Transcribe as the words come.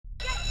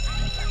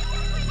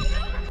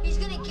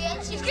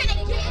you. He's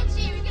gonna get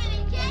you. He's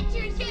gonna get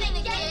you. He's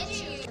gonna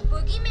get you. The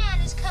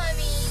boogeyman is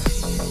coming.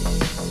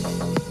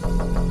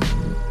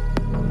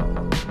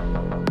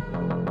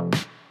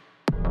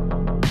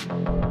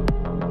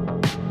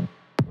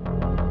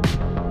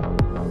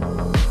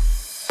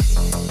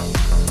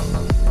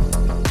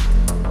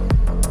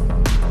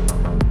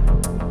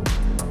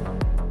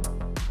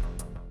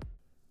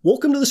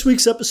 Welcome to this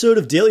week's episode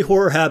of Daily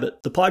Horror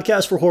Habit, the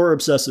podcast for horror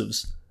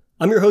obsessives.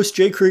 I'm your host,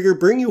 Jay Krieger,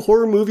 bringing you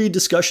horror movie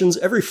discussions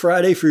every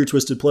Friday for your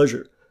twisted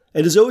pleasure.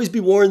 And as always, be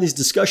warned, these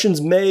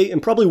discussions may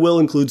and probably will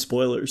include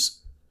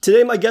spoilers.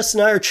 Today, my guests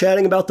and I are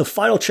chatting about the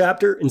final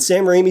chapter in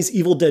Sam Raimi's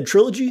Evil Dead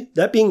trilogy,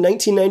 that being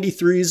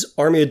 1993's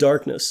Army of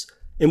Darkness,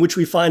 in which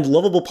we find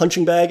lovable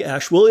punching bag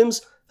Ash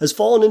Williams has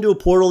fallen into a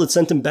portal that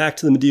sent him back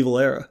to the medieval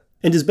era.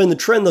 And has been the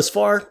trend thus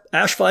far,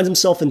 Ash finds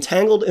himself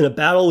entangled in a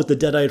battle with the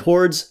Deadite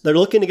hordes that are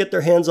looking to get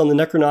their hands on the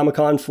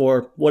Necronomicon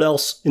for, what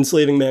else,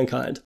 enslaving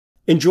mankind.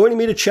 And joining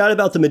me to chat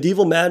about the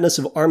medieval madness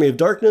of Army of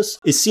Darkness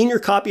is senior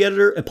copy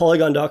editor at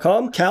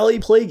Polygon.com, Callie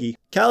Plaguey.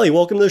 Callie,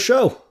 welcome to the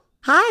show.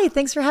 Hi,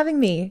 thanks for having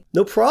me.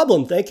 No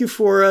problem. Thank you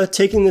for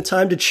taking the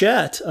time to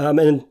chat,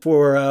 and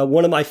for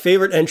one of my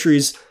favorite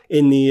entries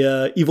in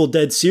the Evil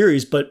Dead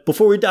series. But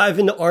before we dive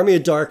into Army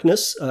of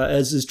Darkness,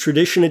 as is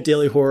tradition at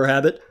Daily Horror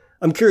Habit,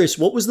 I'm curious,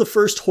 what was the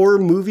first horror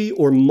movie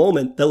or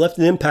moment that left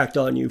an impact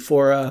on you,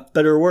 for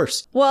better or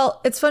worse?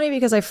 Well, it's funny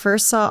because I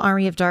first saw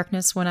Army of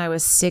Darkness when I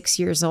was 6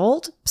 years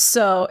old.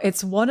 So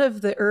it's one of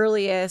the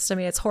earliest,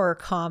 it's horror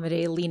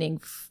comedy, leaning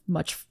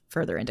much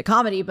further into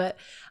comedy, but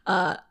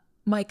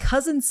my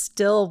cousin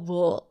still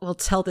will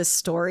tell this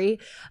story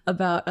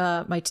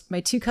about my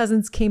two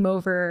cousins came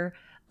over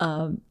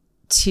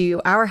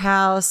to our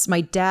house. My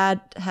dad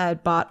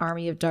had bought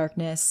Army of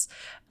Darkness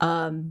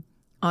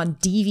on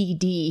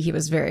DVD. He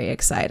was very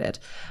excited.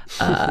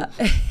 And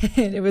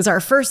it was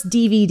our first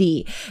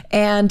DVD.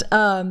 And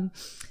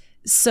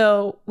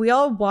so we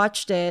all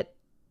watched it,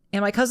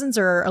 and my cousins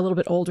are a little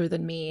bit older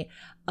than me.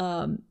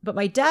 But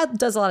my dad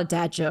does a lot of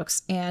dad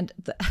jokes. And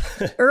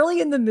early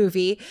in the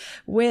movie,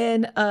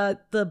 when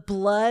the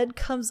blood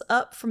comes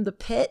up from the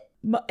pit,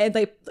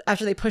 and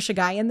after they push a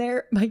guy in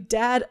there, my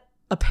dad,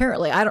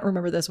 apparently, I don't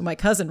remember this, but my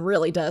cousin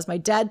really does. My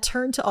dad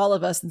turned to all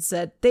of us and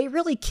said, "They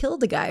really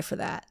killed a guy for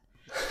that."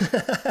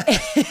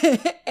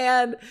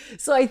 And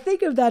so I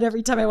think of that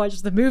every time I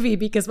watch the movie,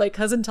 because my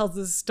cousin tells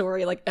this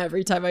story like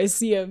every time I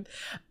see him.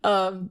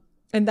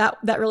 And that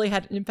really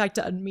had an impact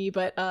on me.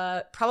 But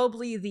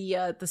probably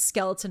the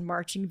Skeleton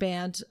Marching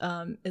Band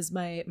is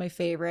my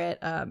favorite.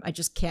 I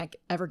just can't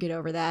ever get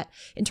over that.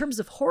 In terms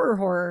of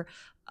horror,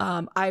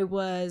 I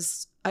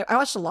watched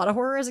a lot of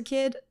horror as a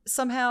kid.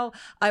 Somehow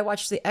I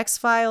watched the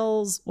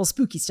X-Files. Well,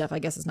 spooky stuff, I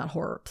guess, is not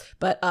horror,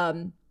 but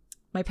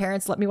my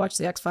parents let me watch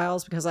the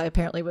X-Files because I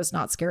apparently was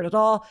not scared at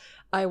all.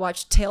 I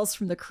watched Tales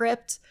from the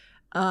Crypt.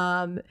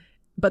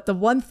 But the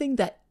one thing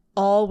that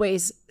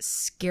always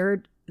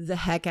scared the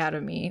heck out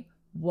of me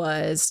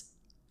was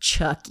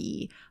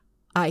Chucky.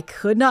 I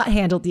could not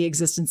handle the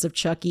existence of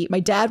Chucky.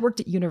 My dad worked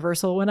at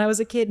Universal when I was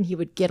a kid, and he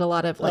would get a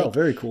lot of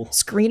very cool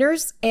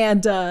screeners.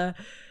 And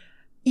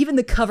even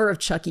the cover of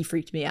Chucky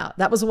freaked me out.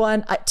 That was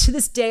one. To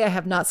this day, I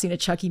have not seen a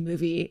Chucky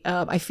movie.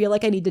 I feel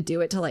like I need to do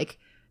it to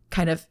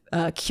kind of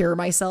cure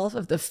myself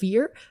of the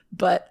fear,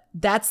 but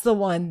that's the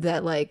one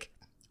that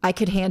I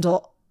could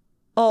handle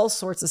all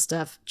sorts of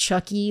stuff.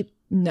 Chucky,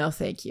 no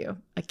thank you,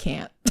 I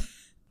can't.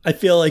 I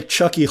feel like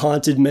Chucky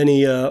haunted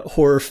many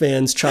horror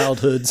fans'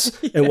 childhoods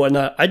and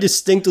whatnot. I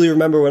distinctly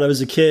remember when I was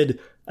a kid,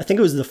 I think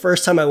it was the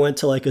first time I went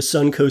to a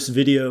Suncoast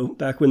Video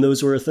back when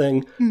those were a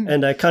thing,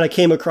 and I kind of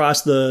came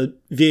across the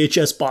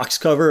VHS box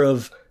cover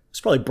of, it's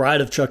probably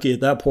Bride of Chucky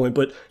at that point,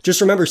 but just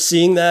remember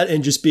seeing that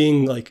and just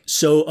being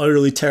so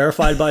utterly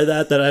terrified by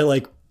that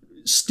I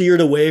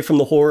steered away from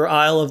the horror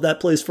aisle of that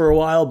place for a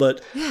while.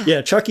 But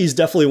yeah, Chucky's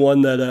definitely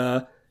one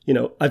that,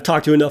 I've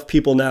talked to enough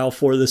people now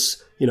for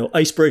this,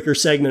 icebreaker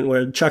segment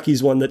where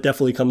Chucky's one that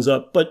definitely comes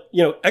up. But,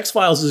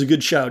 X-Files is a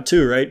good shout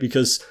too, right?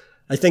 Because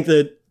I think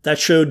that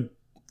show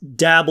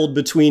dabbled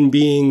between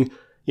being,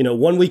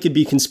 1 week it'd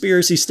be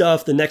conspiracy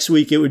stuff. The next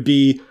week it would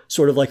be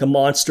sort of like a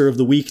monster of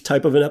the week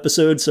type of an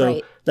episode. So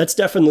right. That's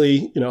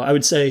definitely, I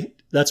would say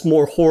that's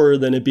more horror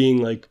than it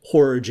being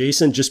horror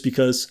adjacent, just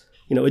because,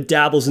 it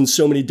dabbles in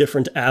so many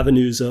different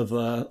avenues of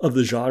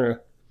the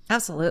genre.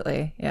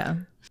 Absolutely. Yeah.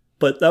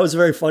 But that was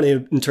very funny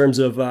in terms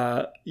of,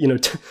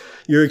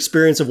 your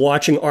experience of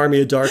watching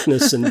Army of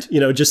Darkness and,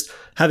 just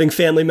having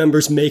family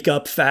members make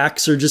up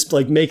facts or just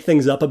make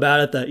things up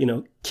about it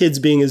that, kids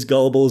being as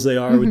gullible as they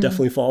are would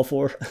definitely fall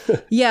for.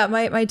 Yeah,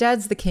 my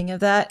dad's the king of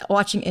that.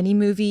 Watching any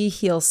movie,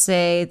 he'll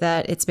say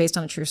that it's based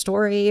on a true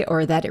story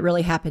or that it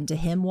really happened to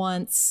him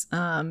once.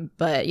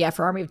 But yeah,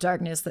 for Army of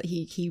Darkness, that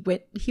he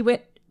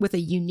went with a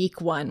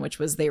unique one, which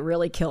was they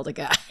really killed a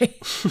guy.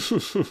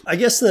 I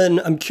guess then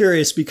I'm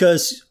curious,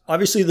 because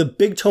obviously the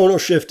big tonal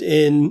shift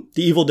in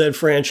the Evil Dead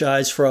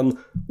franchise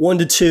from 1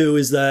 to 2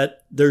 is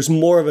that there's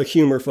more of a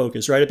humor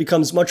focus, right? It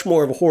becomes much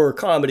more of a horror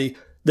comedy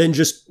than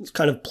just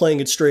kind of playing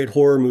it straight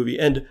horror movie.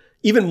 And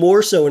even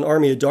more so in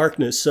Army of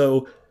Darkness.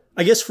 So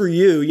I guess for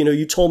you,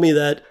 you told me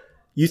that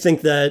you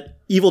think that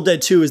Evil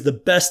Dead 2 is the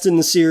best in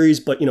the series,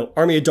 but,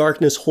 Army of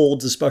Darkness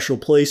holds a special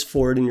place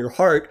for it in your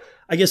heart.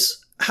 I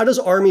guess, how does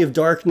Army of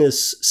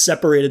Darkness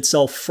separate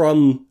itself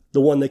from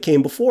the one that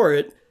came before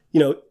it?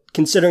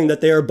 Considering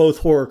that they are both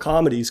horror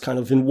comedies, kind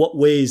of in what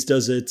ways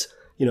does it,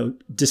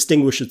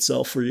 distinguish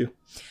itself for you?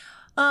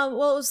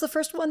 Well, it was the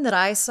first one that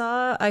I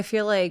saw. I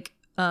feel like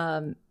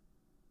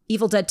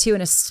Evil Dead 2,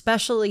 and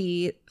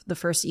especially the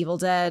first Evil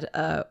Dead,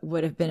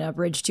 would have been a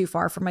bridge too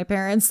far for my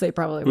parents. They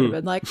probably would have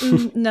been like,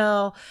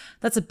 no,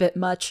 that's a bit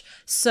much.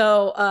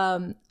 So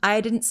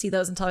I didn't see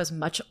those until I was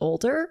much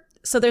older.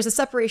 So there's a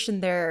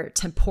separation there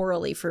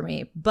temporally for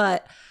me.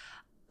 But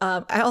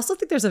I also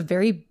think there's a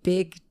very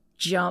big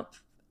jump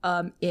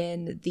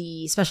in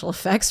the special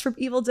effects from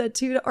Evil Dead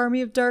 2 to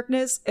Army of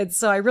Darkness. And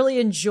so I really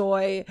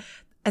enjoy,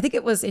 I think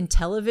it was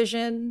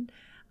Intellivision,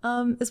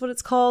 is what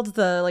it's called.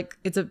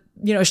 It's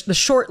the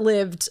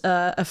short-lived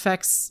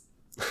effects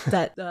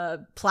that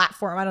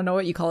platform. I don't know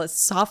what you call it.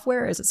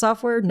 Software? Is it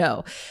software?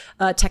 No.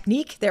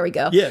 Technique? There we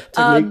go. Yeah,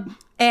 Technique.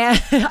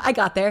 And I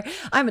got there.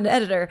 I'm an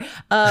editor.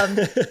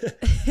 But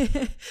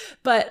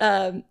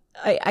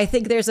I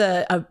think there's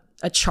a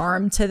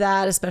charm to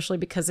that, especially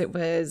because it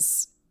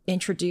was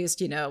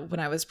introduced, when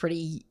I was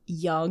pretty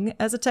young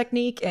as a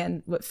technique,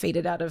 and what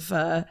faded out of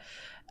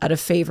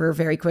favor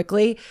very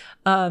quickly.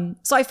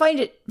 So I find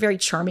it very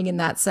charming in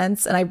that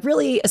sense. And I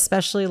really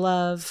especially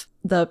love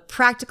the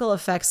practical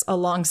effects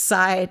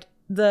alongside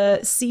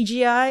the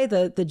CGI,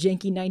 the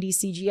janky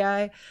 90s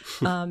CGI,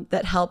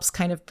 that helps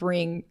kind of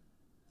bring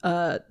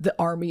the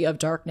Army of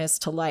Darkness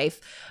to life.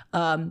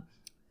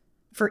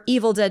 For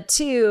Evil Dead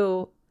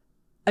 2,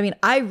 I mean,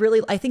 I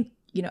think,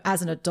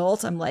 as an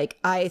adult, I'm like,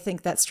 I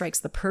think that strikes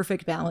the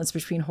perfect balance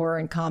between horror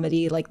and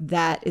comedy. Like,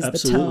 that is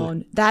Absolutely. the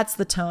tone. That's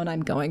the tone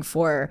I'm going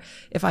for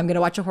if I'm going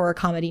to watch a horror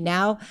comedy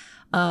now.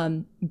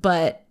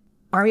 But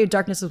Army of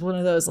Darkness is one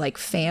of those like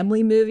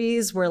family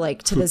movies where,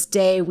 like, to this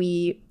day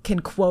we can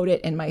quote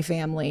it in my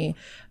family,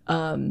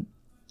 and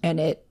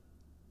it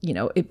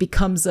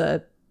becomes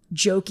a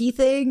jokey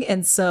thing,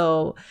 and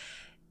so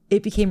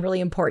it became really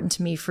important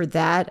to me for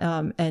that.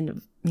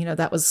 And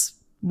that was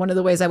one of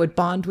the ways I would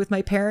bond with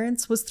my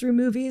parents, was through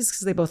movies,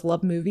 because they both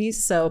love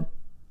movies. So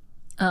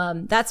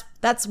that's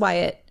why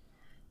it,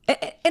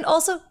 and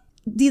also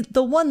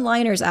the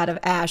one-liners out of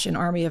Ash in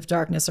Army of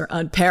Darkness are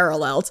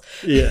unparalleled.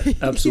 Yeah,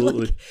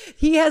 absolutely.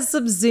 He has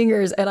some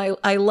zingers, and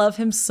I love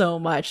him so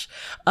much.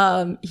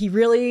 I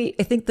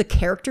think the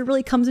character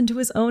really comes into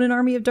his own in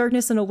Army of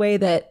Darkness in a way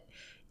that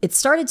it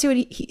started to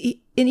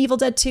in Evil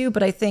Dead 2,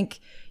 but I think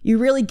you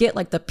really get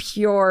like the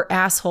pure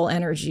asshole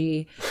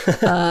energy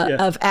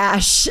of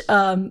Ash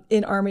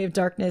in Army of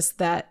Darkness.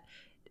 That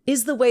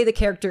is the way the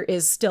character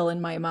is still in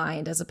my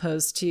mind, as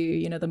opposed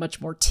to, the much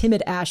more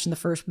timid Ash in the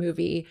first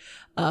movie,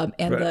 and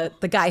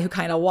right. the guy who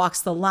kind of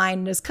walks the line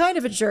and is kind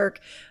of a jerk,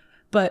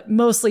 but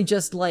mostly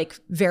just like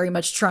very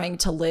much trying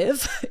to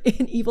live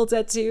in Evil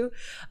Dead 2.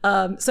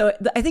 So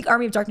I think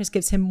Army of Darkness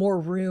gives him more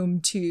room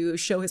to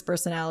show his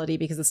personality,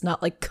 because it's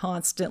not like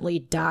constantly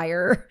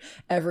dire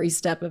every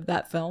step of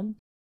that film.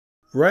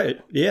 Right.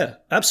 Yeah,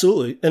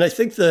 absolutely. And I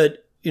think that,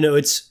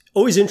 it's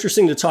always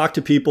interesting to talk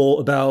to people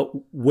about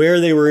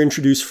where they were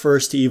introduced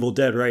first to Evil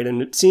Dead, right?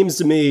 And it seems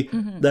to me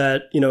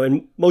that,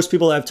 and most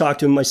people I've talked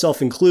to,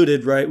 myself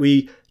included, right,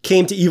 we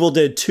came to Evil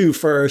Dead 2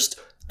 first,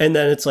 and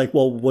then it's like,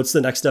 well, what's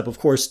the next step? Of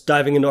course,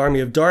 diving into Army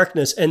of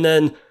Darkness, and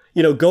then,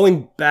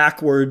 going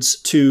backwards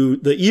to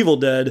the Evil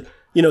Dead,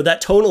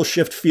 that tonal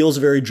shift feels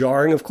very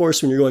jarring, of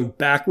course, when you're going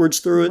backwards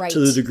through it, right, to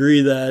the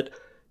degree that,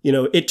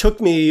 it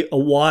took me a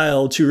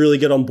while to really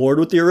get on board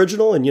with the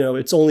original. And,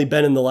 it's only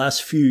been in the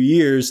last few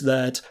years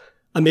that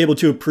I'm able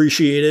to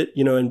appreciate it,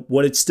 and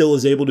what it still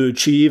is able to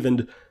achieve.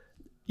 And,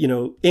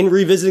 in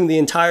revisiting the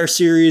entire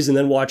series and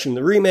then watching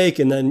the remake,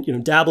 and then,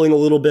 dabbling a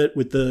little bit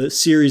with the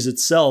series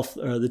itself,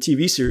 the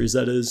TV series,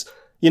 that is,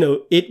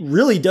 it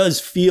really does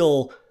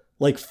feel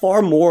like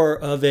far more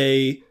of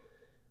a,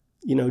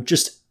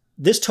 just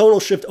this tonal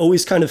shift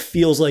always kind of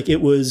feels like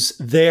it was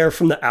there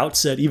from the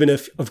outset, even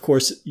if, of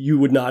course, you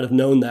would not have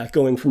known that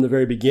going from the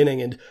very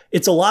beginning. And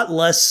it's a lot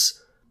less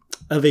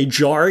of a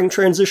jarring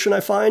transition, I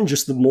find,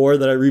 just the more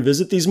that I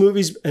revisit these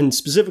movies, and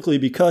specifically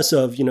because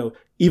of,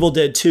 Evil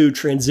Dead 2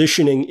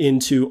 transitioning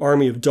into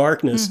Army of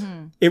Darkness.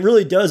 Mm-hmm. It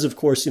really does, of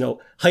course,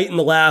 heighten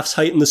the laughs,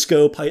 heighten the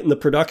scope, heighten the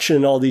production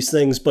and all these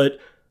things. But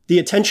the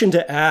attention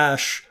to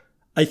Ash,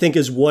 I think,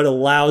 is what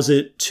allows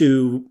it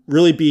to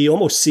really be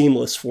almost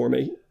seamless for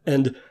me.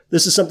 And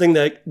this is something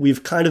that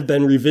we've kind of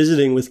been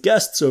revisiting with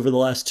guests over the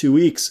last 2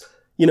 weeks.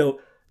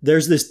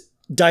 There's this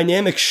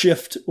dynamic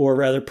shift, or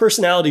rather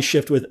personality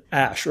shift, with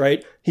Ash,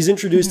 right? He's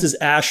introduced as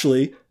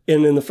Ashley.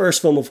 And in the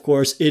first film, of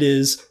course, it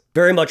is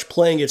very much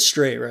playing it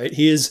straight, right?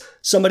 He is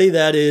somebody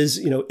that is,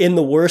 in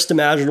the worst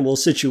imaginable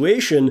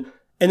situation.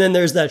 And then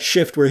there's that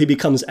shift where he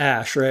becomes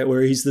Ash, right?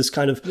 Where he's this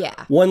kind of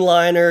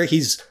one-liner.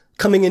 He's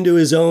coming into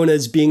his own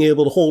as being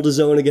able to hold his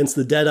own against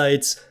the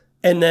Deadites.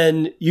 And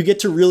then you get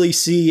to really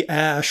see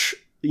Ash,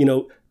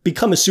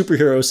 become a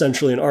superhero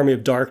essentially in Army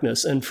of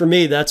Darkness. And for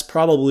me, that's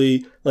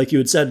probably, like you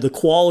had said, the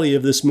quality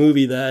of this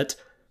movie that,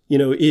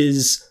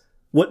 is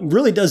what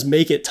really does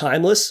make it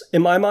timeless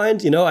in my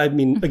mind. I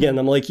mean, again,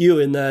 I'm like you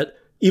in that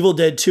Evil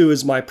Dead 2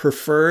 is my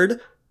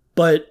preferred,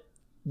 but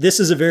this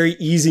is a very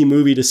easy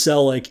movie to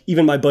sell. Like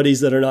even my buddies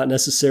that are not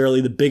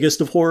necessarily the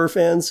biggest of horror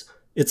fans,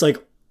 it's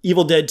like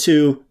Evil Dead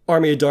 2,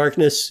 Army of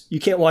Darkness. You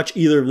can't watch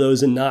either of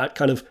those and not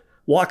kind of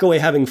walk away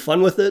having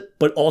fun with it,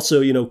 but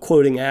also,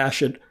 quoting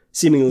Ash at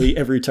seemingly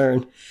every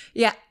turn.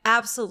 Yeah,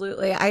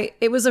 absolutely.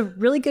 It was a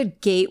really good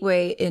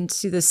gateway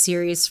into the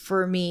series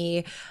for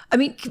me. I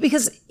mean,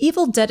 because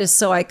Evil Dead is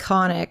so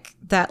iconic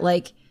that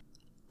like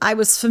I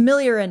was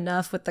familiar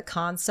enough with the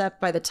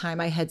concept by the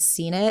time I had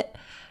seen it.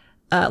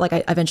 Like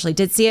I eventually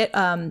did see it,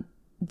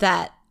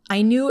 that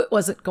I knew it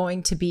wasn't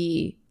going to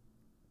be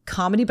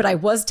comedy, but I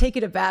was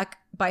taken aback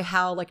by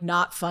how like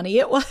not funny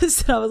it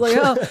was. And I was like,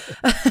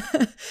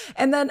 oh.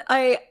 And then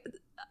I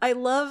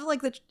love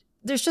like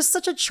there's just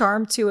such a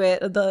charm to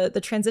it.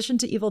 The transition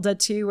to Evil Dead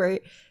 2 where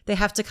they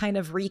have to kind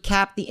of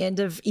recap the end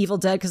of Evil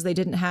Dead because they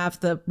didn't have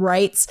the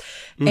rights.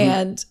 Mm-hmm.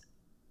 And,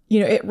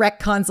 it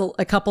retcons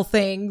a couple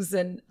things.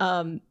 And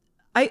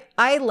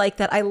I like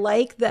that. I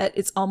like that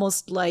it's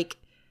almost like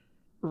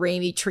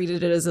Raimi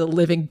treated it as a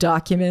living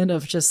document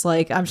of just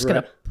like, I'm just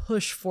going to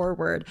push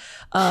forward.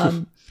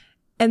 And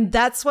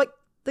that's what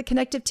the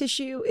connective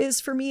tissue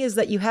is for me, is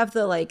that you have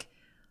the like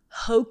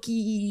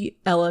hokey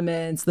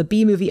elements, the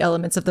B-movie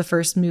elements of the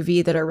first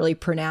movie that are really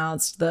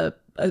pronounced, the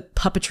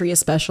puppetry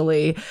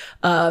especially,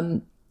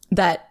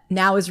 that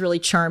now is really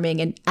charming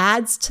and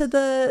adds to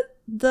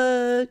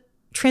the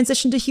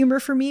transition to humor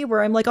for me,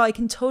 where I'm like, oh, I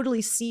can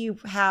totally see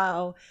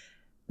how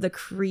the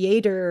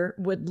creator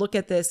would look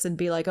at this and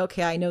be like,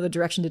 okay, I know the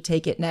direction to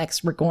take it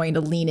next. We're going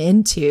to lean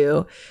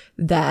into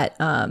that,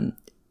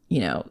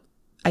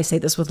 I say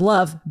this with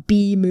love,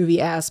 B-movie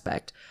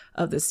aspect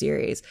of the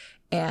series.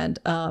 And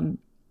and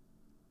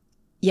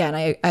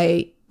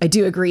I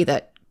do agree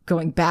that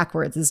going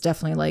backwards is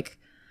definitely like,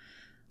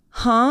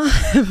 huh?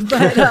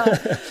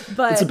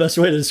 but it's the best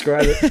way to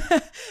describe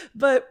it.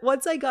 But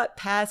once I got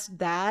past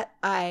that,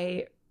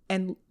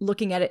 and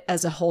looking at it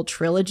as a whole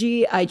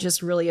trilogy, I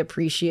just really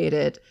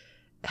appreciated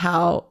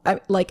how,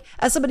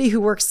 as somebody who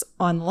works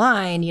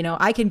online,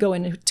 I can go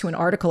into an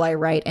article I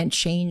write and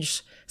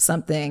change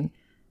something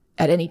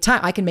at any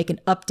time. I can make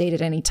an update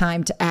at any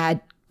time to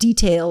add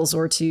details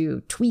or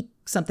to tweak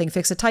something,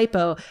 fix a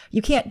typo.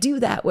 You can't do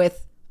that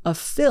with a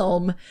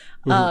film,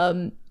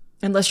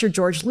 unless you're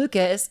George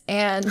Lucas.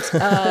 And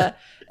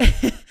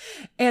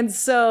and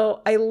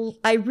so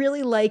I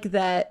really like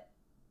that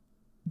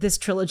this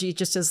trilogy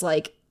just is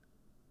like,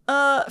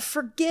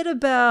 forget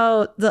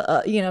about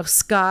the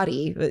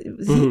Scotty,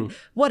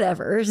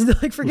 whatever.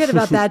 Like, forget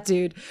about that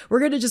dude. We're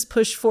going to just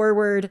push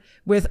forward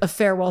with A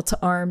Farewell to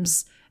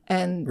Arms.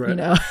 And,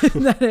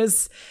 that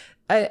is,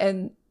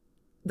 and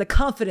the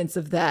confidence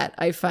of that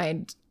I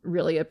find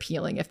really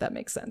appealing, if that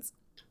makes sense.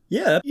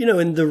 Yeah.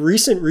 In the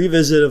recent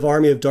revisit of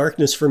Army of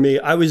Darkness for me,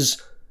 I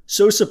was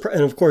so surprised.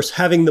 And of course,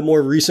 having the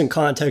more recent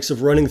context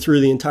of running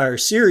through the entire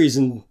series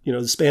in,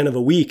 the span of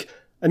a week,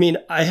 I mean,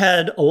 I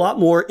had a lot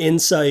more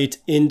insight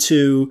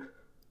into,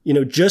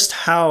 just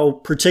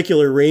how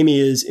particular Raimi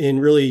is in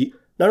really,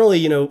 not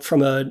only,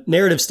 from a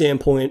narrative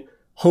standpoint,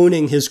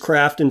 honing his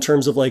craft in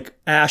terms of like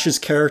Ash's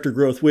character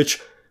growth, which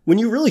when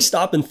you really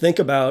stop and think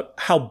about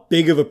how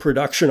big of a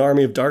production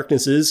Army of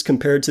Darkness is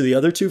compared to the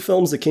other two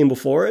films that came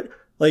before it,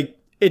 like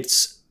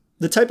it's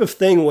the type of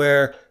thing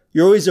where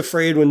you're always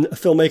afraid when a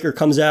filmmaker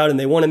comes out and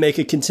they want to make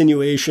a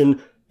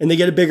continuation and they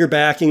get a bigger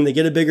backing, they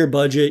get a bigger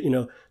budget,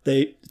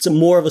 it's a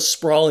more of a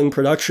sprawling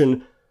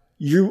production.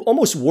 You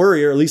almost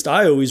worry, or at least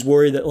I always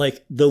worry, that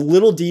like the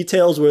little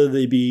details, whether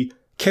they be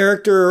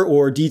character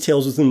or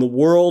details within the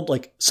world,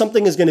 like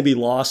something is going to be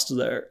lost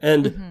there.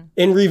 And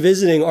in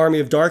revisiting Army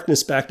of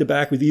Darkness back to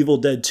back with Evil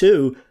Dead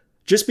 2,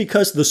 just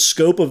because the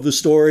scope of the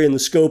story and the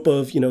scope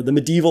of, the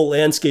medieval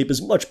landscape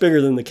is much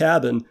bigger than the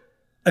cabin,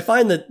 I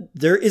find that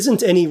there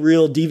isn't any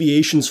real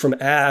deviations from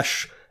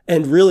Ash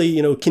and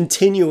really,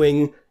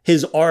 continuing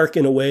his arc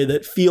in a way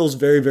that feels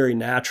very, very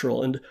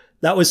natural. And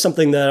that was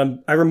something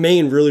that I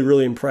remain really,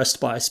 really impressed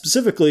by.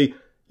 Specifically,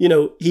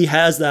 he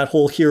has that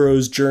whole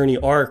hero's journey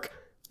arc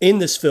in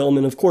this film.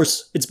 And of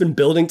course, it's been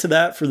building to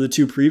that for the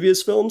two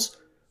previous films.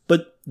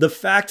 But the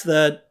fact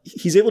that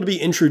he's able to be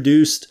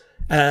introduced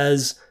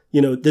as,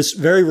 this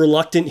very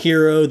reluctant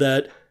hero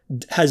that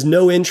has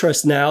no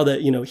interest now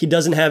that, he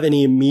doesn't have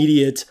any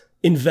immediate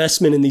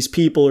investment in these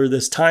people or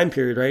this time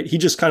period, right? He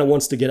just kind of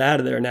wants to get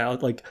out of there now.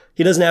 Like,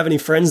 he doesn't have any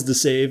friends to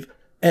save,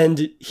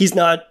 and he's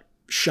not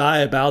shy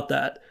about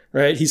that,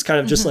 right? He's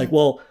kind of just like,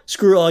 well,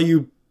 screw all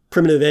you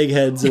primitive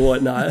eggheads and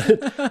whatnot.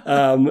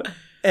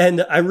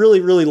 And I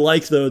really, really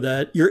like, though,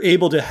 that you're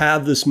able to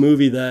have this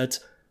movie that,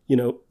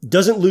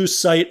 doesn't lose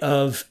sight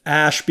of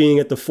Ash being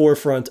at the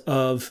forefront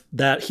of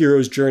that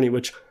hero's journey,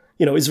 which,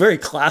 is very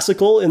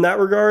classical in that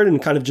regard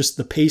and kind of just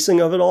the pacing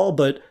of it all.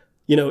 But,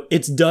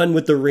 it's done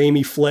with the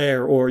Raimi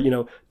flair, or,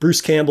 Bruce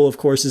Campbell, of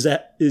course,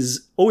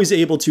 is always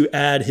able to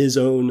add his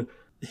own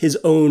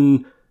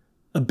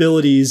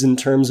abilities in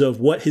terms of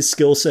what his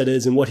skill set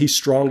is and what he's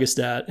strongest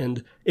at.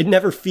 And it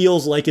never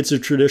feels like it's a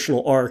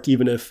traditional arc,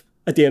 even if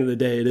at the end of the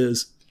day it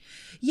is.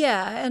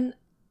 Yeah.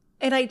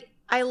 And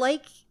I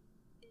like,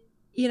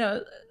 you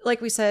know, like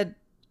we said,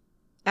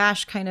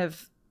 Ash kind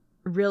of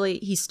really,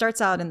 he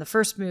starts out in the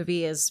first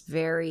movie as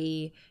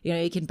very, you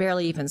know, he can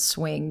barely even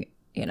swing,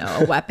 you know,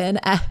 a weapon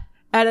at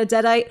a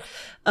Deadite.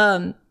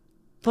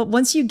 But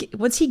once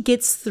he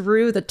gets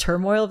through the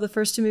turmoil of the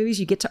first two movies,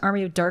 you get to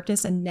Army of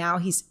Darkness, and now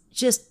he's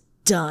just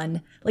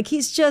done. Like,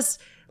 he's just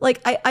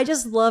like, I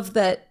just love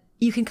that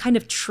you can kind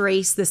of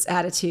trace this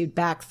attitude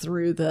back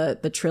through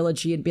the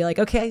trilogy and be like,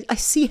 okay, I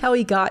see how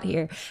he got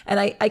here. And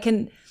I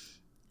can,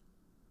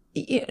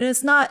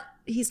 it's not,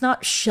 he's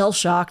not shell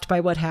shocked by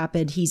what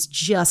happened. He's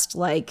just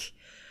like,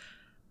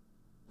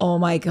 oh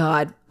my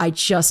God, I'm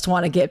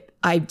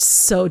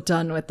so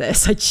done with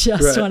this. I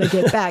just want to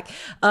get back.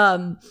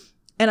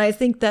 And I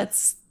think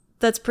that's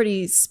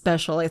pretty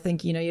special. I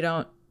think, you know, you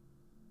don't,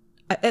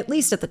 at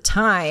least at the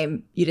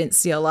time, you didn't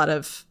see a lot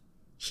of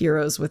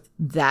heroes with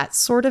that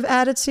sort of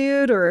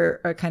attitude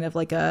or kind of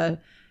like a,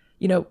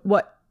 you know,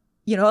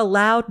 a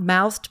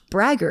loud-mouthed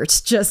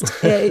braggart, just,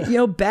 you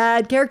know,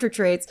 bad character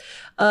traits,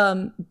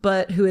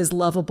 but who is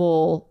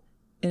lovable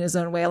in his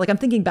own way. Like, I'm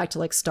thinking back to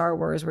like Star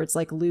Wars, where it's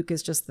like Luke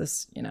is just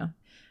this, you know,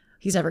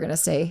 he's never going to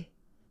say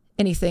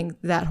anything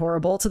that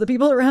horrible to the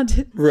people around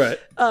him. Right.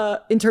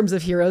 In terms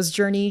of heroes.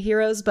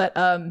 But,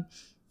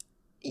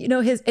 you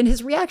know,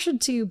 his reaction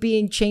to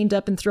being chained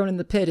up and thrown in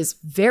the pit is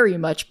very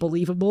much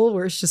believable,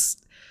 where it's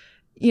just,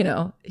 you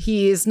know,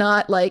 he is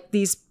not like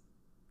these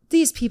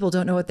people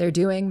don't know what they're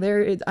doing.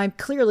 I'm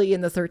clearly in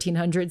the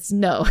 1300s.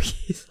 No,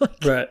 he's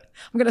like, right.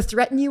 I'm going to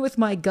threaten you with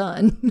my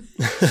gun.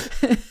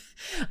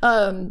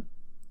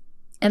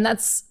 And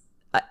that's,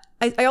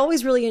 I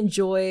always really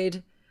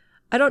enjoyed,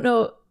 I don't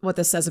know what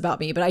this says about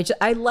me, but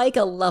I like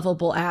a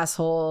lovable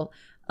asshole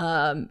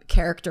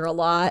character a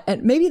lot.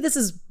 And maybe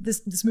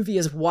this movie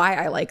is why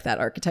I like that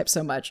archetype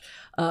so much.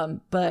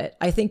 But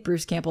I think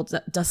Bruce Campbell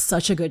does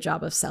such a good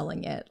job of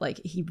selling it. Like,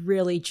 he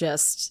really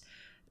just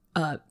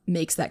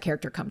makes that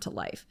character come to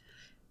life.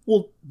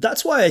 Well,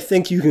 that's why I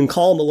think you can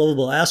call him a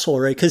lovable asshole,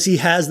 right? Because he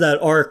has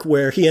that arc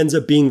where he ends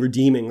up being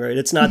redeeming, right?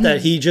 It's not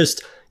that he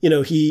just, you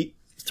know,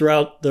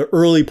 throughout the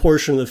early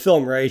portion of the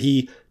film, right,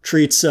 he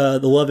treats the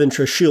love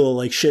interest Sheila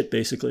like shit,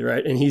 basically,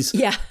 right? And he's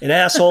an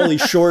asshole.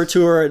 He's short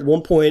to her. At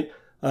one point,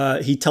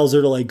 he tells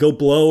her to like go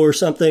blow or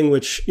something,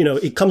 which, you know,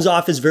 it comes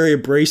off as very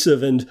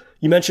abrasive. And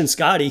you mentioned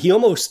Scotty. He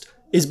almost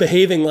is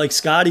behaving like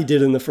Scotty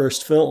did in the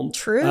first film.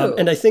 True.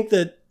 And I think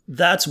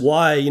that's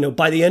why, you know,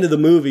 by the end of the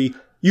movie,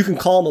 you can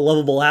call him a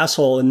lovable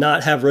asshole and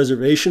not have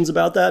reservations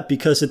about that,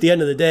 because at the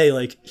end of the day,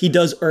 like, he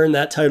does earn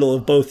that title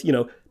of both, you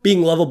know,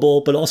 being lovable,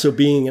 but also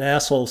being an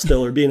asshole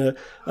still, or being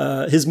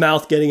his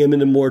mouth getting him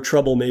into more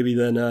trouble maybe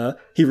than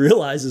he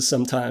realizes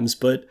sometimes.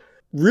 But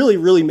really,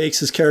 really makes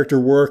his character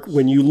work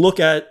when you look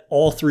at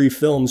all three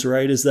films,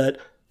 right, is that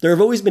there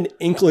have always been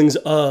inklings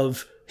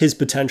of his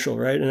potential,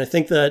 right? And I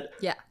think that,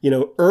 you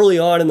know, early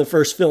on in the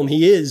first film,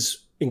 he is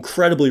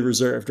incredibly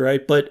reserved,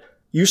 right? But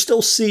you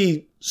still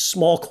see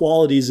small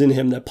qualities in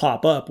him that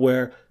pop up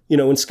where, you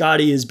know, when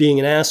Scotty is being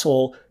an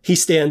asshole, he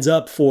stands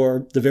up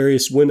for the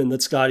various women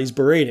that Scotty's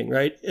berating,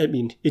 right? I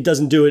mean, it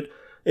doesn't do it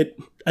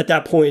at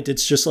that point.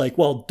 It's just like,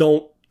 well,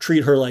 don't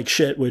treat her like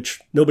shit, which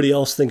nobody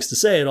else thinks to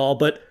say at all.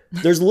 But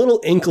there's little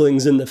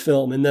inklings in the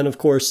film. And then, of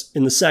course,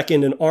 in the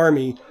second, in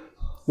Army,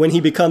 when he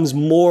becomes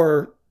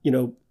more, you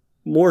know,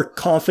 more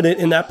confident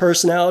in that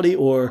personality,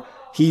 or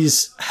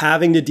he's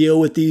having to deal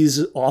with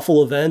these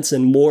awful events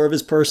and more of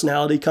his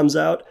personality comes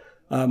out.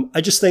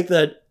 I just think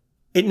that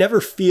it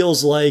never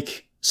feels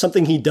like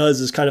something he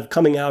does is kind of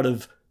coming out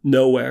of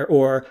nowhere,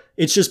 or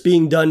it's just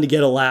being done to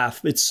get a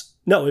laugh.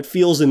 It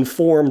feels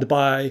informed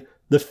by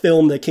the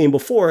film that came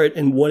before it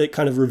and what it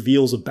kind of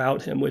reveals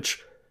about him,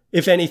 which,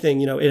 if anything,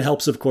 you know, it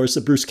helps, of course,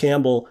 that Bruce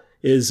Campbell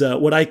is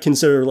what I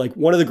consider like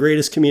one of the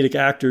greatest comedic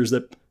actors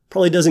that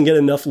probably doesn't get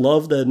enough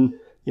love than,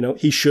 you know,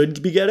 he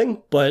should be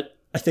getting. But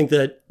I think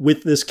that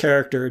with this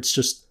character, it's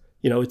just,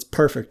 you know, it's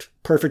perfect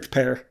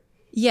pair.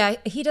 Yeah,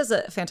 he does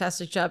a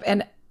fantastic job.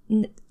 And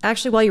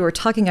actually, while you were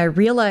talking, I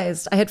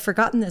realized I had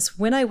forgotten this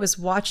when I was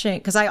watching,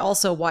 because I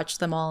also watched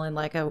them all in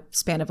like a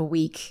span of a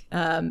week,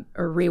 or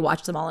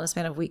rewatched them all in a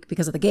span of a week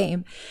because of the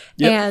game.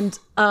 Yep.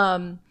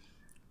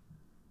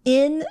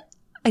 And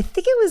I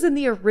think it was in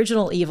the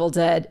original Evil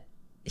Dead,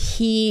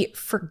 he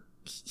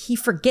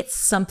forgets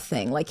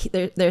something. Like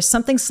there's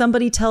something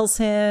somebody tells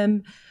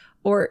him,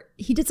 or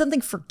he did something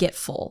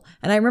forgetful.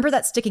 And I remember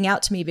that sticking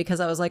out to me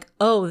because I was like,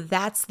 oh,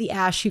 that's the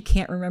Ash who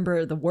can't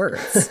remember the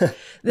words.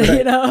 Right.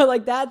 You know,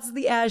 like that's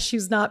the Ash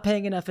who's not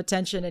paying enough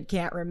attention and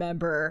can't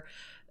remember,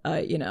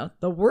 you know,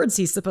 the words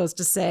he's supposed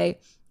to say.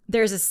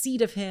 There's a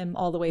seed of him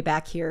all the way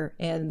back here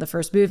in the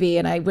first movie.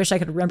 And I wish I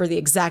could remember the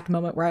exact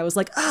moment where I was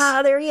like,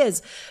 there he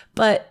is.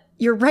 But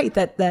you're right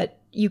that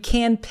you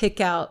can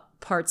pick out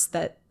parts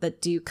that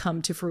do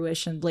come to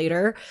fruition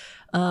later.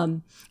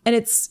 And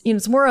it's, you know,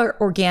 it's more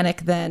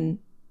organic than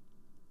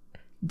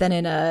than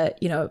in a,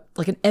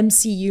 like an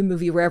MCU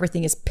movie where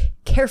everything is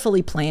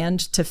carefully planned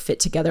to fit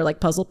together like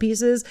puzzle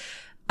pieces.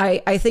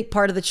 I think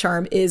part of the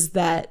charm is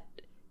that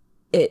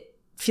it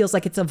feels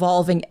like it's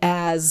evolving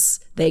as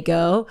they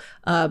go,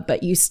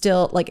 but you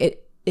still like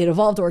it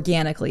evolved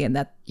organically, and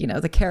that,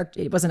 the character,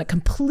 it wasn't a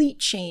complete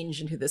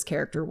change in who this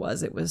character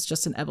was. It was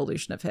just an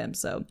evolution of him.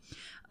 So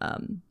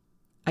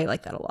I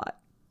like that a lot.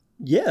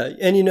 Yeah.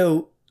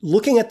 And,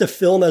 looking at the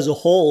film as a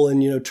whole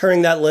and,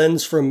 turning that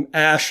lens from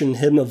Ash and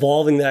him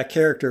evolving that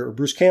character, or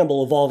Bruce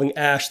Campbell evolving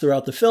Ash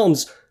throughout the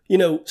films,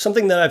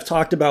 something that I've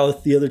talked about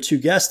with the other two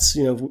guests,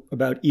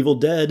 about Evil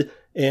Dead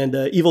and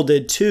Evil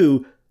Dead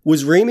 2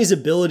 was Raimi's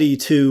ability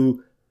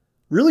to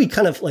really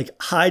kind of like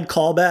hide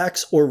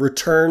callbacks or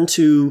return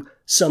to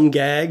some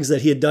gags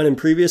that he had done in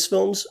previous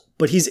films,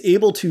 but he's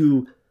able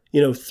to,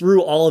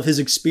 through all of his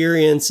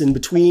experience in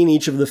between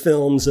each of the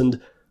films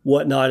and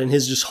whatnot, and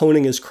his just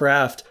honing his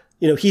craft,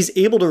 he's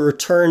able to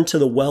return to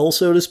the well,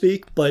 so to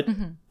speak, but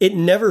it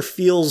never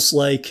feels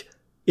like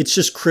it's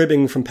just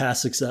cribbing from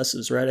past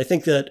successes, right? I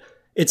think that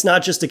it's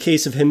not just a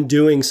case of him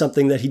doing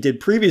something that he did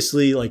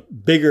previously, like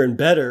bigger and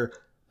better,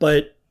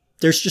 but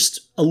there's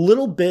just a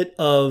little bit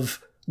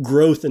of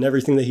growth in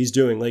everything that he's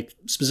doing. Like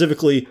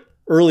specifically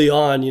early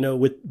on,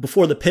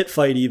 before the pit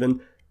fight even,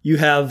 you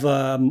have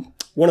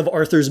one of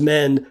Arthur's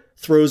men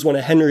throws one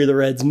of Henry the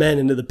Red's men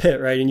into the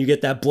pit, right? And you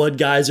get that blood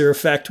geyser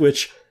effect,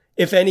 which,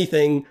 if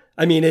anything,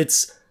 I mean,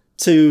 it's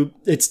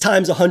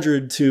times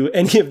 100 to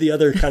any of the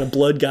other kind of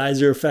blood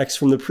geyser effects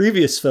from the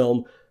previous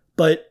film.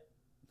 But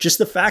just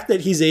the fact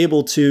that he's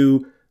able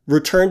to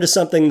return to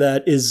something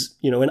that is,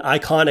 an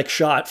iconic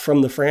shot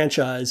from the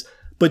franchise,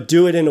 but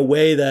do it in a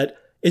way that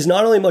is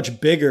not only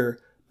much bigger,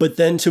 but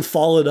then to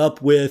follow it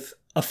up with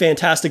a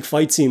fantastic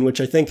fight scene,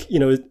 which I think,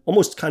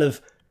 almost kind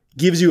of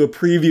gives you a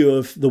preview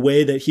of the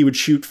way that he would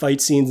shoot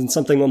fight scenes in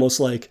something almost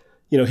like,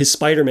 his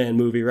Spider-Man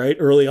movie, right?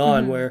 Early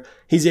on, where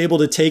he's able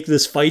to take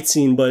this fight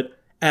scene, but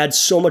add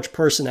so much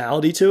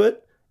personality to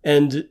it.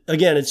 And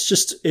again,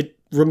 it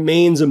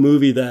remains a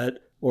movie that,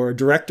 or a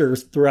director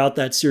throughout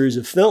that series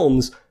of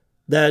films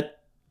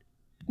that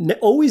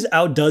always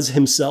outdoes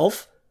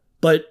himself,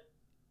 but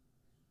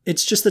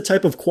it's just the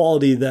type of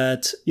quality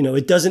that,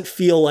 it doesn't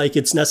feel like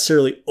it's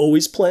necessarily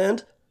always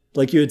planned,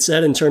 like you had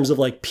said, in terms of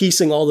like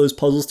piecing all those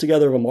puzzles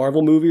together of a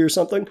Marvel movie or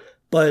something,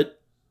 but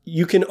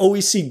you can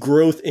always see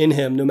growth in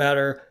him no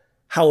matter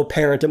how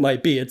apparent it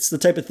might be. It's the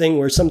type of thing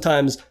where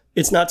sometimes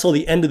it's not till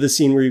the end of the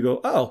scene where you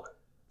go, oh,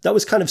 that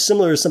was kind of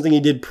similar to something he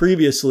did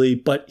previously,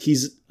 but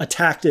he's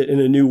attacked it in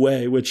a new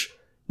way, which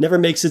never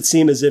makes it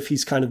seem as if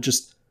he's kind of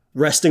just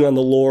resting on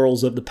the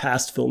laurels of the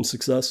past film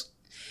success.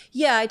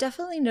 Yeah, I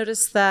definitely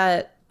noticed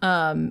that,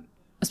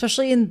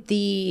 especially in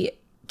the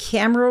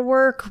camera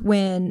work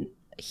when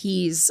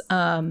he's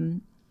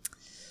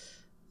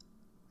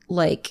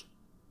like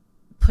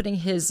putting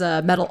his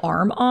metal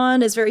arm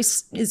on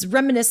is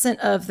reminiscent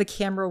of the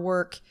camera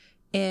work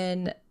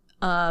in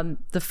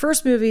the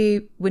first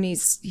movie when he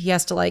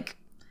has to like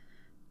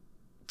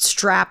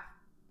strap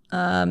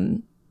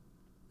oh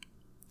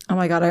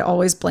my god, I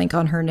always blank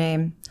on her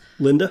name.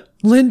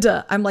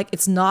 Linda. I'm like,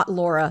 it's not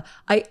Laura.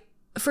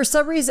 For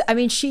some reason, I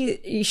mean,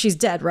 she's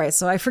dead, right?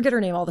 So I forget her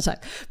name all the time.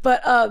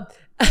 But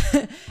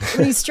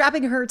when he's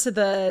strapping her to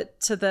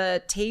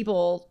the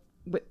table,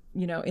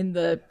 in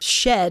the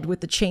shed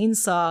with the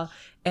chainsaw,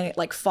 and it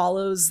like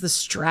follows the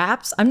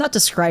straps. I'm not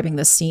describing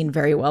this scene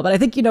very well, but I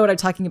think you know what I'm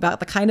talking about.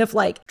 The kind of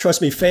like, trust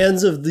me,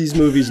 fans of these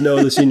movies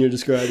know the scene you're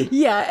describing.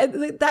 Yeah,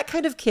 that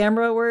kind of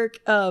camera work,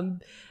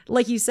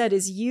 like you said,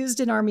 is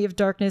used in Army of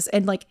Darkness,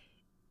 and like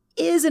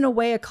is in a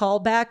way a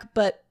callback,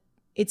 but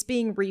it's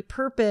being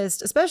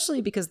repurposed,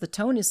 especially because the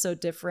tone is so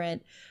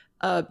different,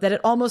 that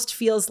it almost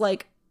feels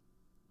like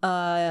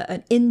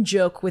an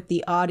in-joke with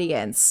the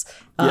audience,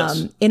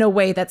 yes, in a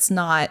way that's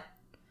not,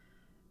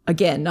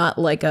 again, not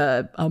like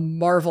a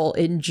Marvel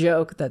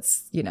in-joke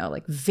that's,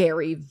 like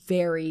very,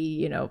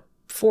 very,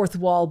 fourth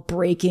wall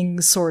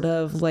breaking sort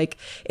of, like,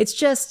 it's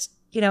just,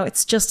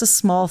 it's just a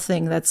small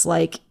thing that's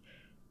like,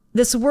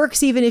 this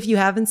works even if you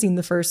haven't seen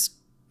the first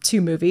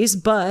two movies,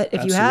 but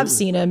if Absolutely. You have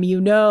seen them,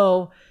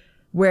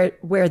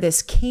 where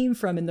this came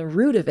from in the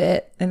root of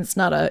it, and it's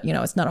not a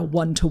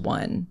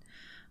one-to-one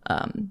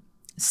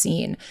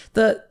scene.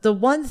 The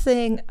one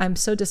thing I'm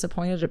so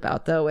disappointed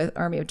about, though, with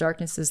Army of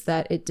Darkness is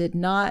that it did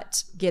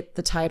not get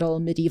the title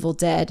Medieval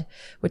Dead,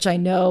 which I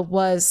know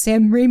was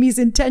Sam Raimi's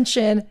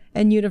intention,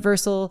 and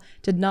Universal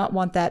did not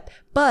want that.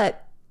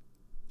 But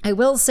I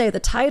will say the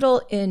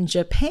title in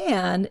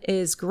Japan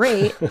is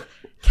great.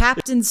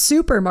 Captain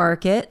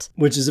Supermarket.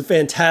 Which is a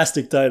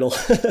fantastic title.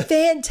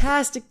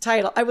 Fantastic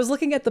title. I was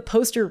looking at the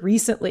poster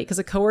recently because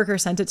a coworker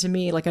sent it to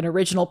me, like an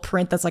original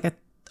print that's like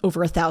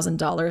over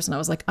 $1,000. And I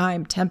was like,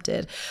 I'm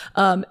tempted.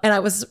 And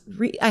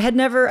I had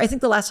never, I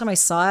think the last time I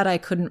saw it, I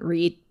couldn't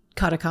read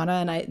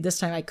katakana, and this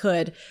time I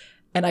could.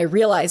 And I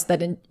realized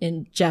that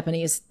in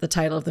Japanese, the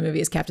title of the movie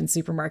is Captain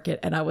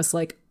Supermarket. And I was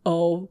like,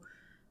 oh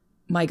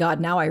my God,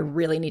 now I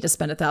really need to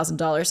spend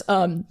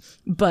 $1,000.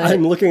 But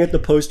I'm looking at the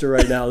poster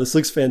right now. This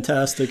looks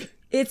fantastic.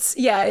 It's,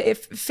 yeah,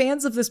 if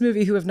fans of this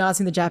movie who have not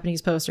seen the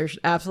Japanese poster should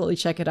absolutely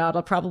check it out.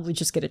 I'll probably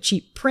just get a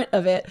cheap print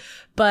of it.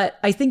 But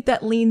I think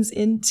that leans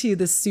into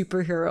the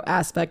superhero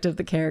aspect of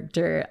the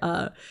character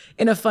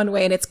in a fun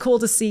way. And it's cool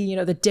to see, you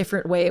know, the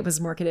different way it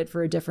was marketed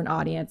for a different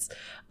audience.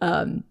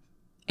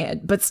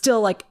 But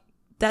still, like,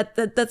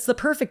 that's the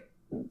perfect,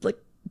 like,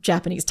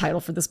 Japanese title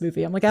for this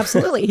movie. I'm like,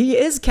 absolutely. He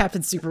is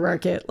Captain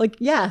Supermarket. Like,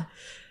 yeah,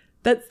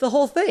 that's the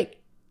whole thing,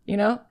 you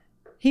know?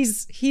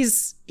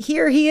 He's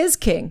here. He is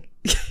king.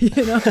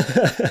 You know.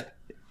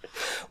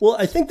 Well,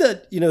 I think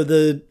that, you know,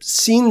 the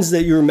scenes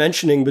that you were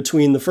mentioning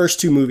between the first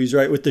two movies,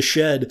 right, with the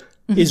shed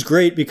is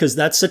great because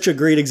that's such a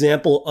great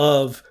example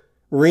of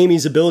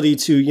Raimi's ability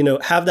to, you know,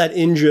 have that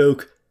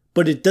in-joke,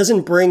 but it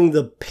doesn't bring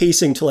the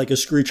pacing to like a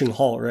screeching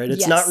halt, right?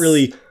 It's not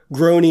really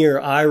groany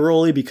or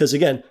eye-rolly because,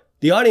 again,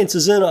 the audience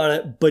is in on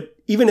it, but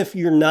even if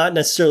you're not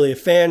necessarily a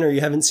fan or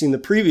you haven't seen the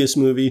previous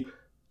movie,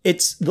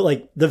 it's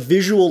like the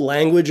visual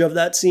language of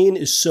that scene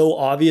is so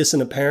obvious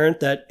and apparent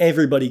that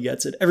everybody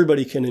gets it.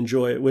 Everybody can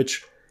enjoy it,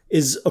 which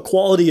is a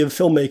quality of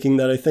filmmaking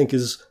that I think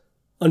is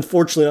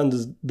unfortunately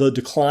on the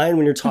decline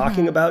when you're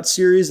talking about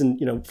series and,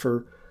 you know,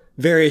 for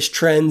various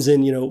trends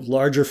in, you know,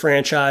 larger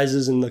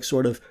franchises and the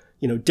sort of,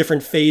 you know,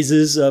 different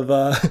phases of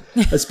a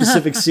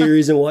specific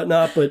series and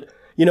whatnot. But,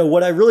 you know,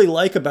 what I really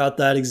like about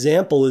that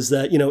example is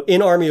that, you know,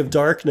 in Army of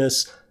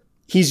Darkness,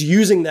 he's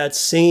using that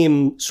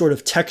same sort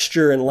of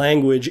texture and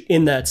language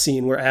in that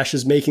scene where Ash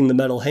is making the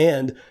metal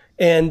hand.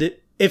 And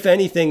if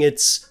anything,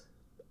 it's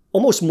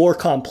almost more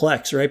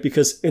complex, right?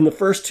 Because in the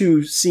first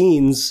two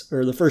scenes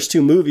or the first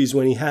two movies,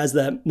 when he has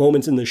that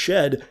moment in the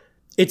shed,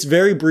 it's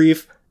very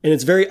brief and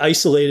it's very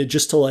isolated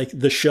just to like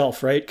the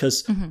shelf, right?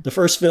 Because the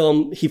first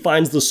film, he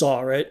finds the saw,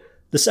 right?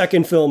 The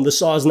second film, the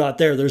saw's not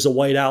there. There's a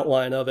white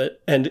outline of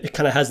it. And it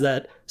kind of has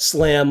that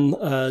slam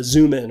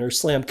zoom in or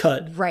slam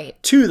cut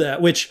to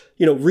that, which,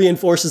 you know,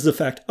 reinforces the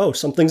fact, oh,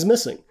 something's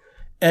missing.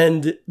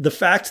 And the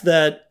fact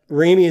that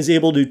Raimi is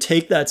able to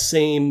take that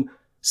same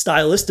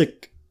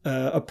stylistic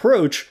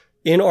approach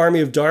in Army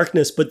of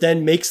Darkness, but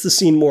then makes the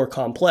scene more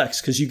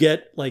complex because you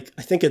get like,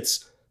 I think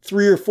it's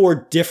 3 or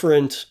 4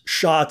 different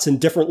shots in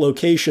different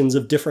locations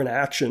of different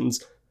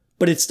actions,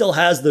 but it still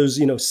has those,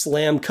 you know,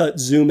 slam cut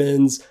zoom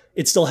ins.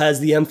 It still has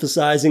the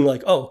emphasizing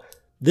like, oh,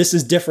 this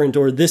is different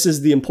or this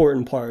is the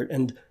important part.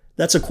 And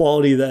that's a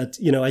quality that,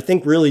 you know, I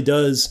think really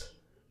does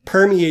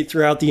permeate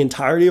throughout the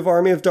entirety of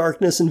Army of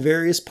Darkness in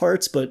various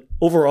parts. But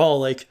overall,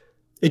 like,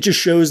 it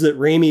just shows that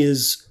Raimi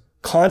is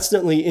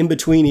constantly in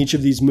between each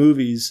of these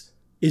movies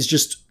is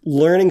just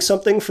learning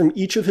something from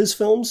each of his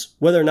films,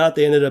 whether or not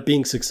they ended up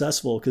being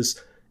successful. Because,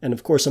 and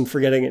of course I'm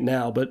forgetting it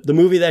now, but the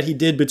movie that he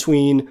did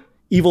between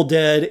Evil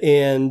Dead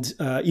and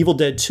Evil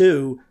Dead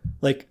 2,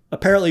 like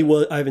apparently,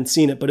 well, I haven't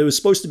seen it, but it was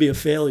supposed to be a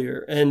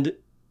failure. And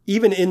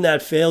even in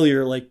that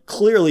failure, like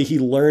clearly he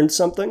learned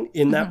something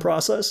in that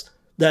process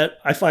that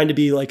I find to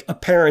be like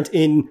apparent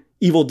in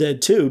Evil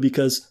Dead 2,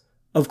 because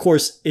of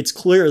course it's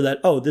clear that,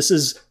 oh, this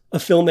is a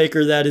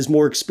filmmaker that is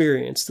more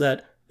experienced,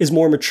 that is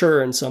more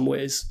mature in some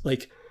ways.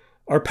 Like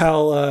our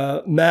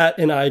pal Matt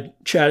and I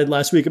chatted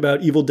last week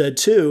about Evil Dead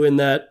 2 and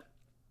that,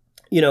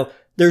 you know,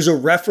 there's a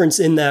reference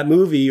in that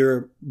movie or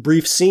a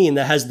brief scene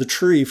that has the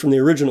tree from the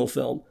original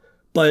film.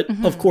 But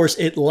of course,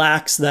 it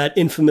lacks that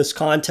infamous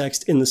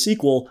context in the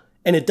sequel,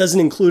 and it doesn't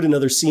include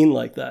another scene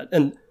like that.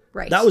 And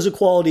that was a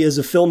quality as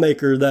a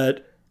filmmaker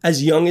that,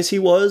 as young as he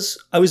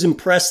was, I was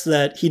impressed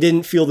that he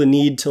didn't feel the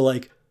need to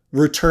like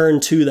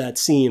return to that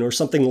scene or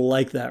something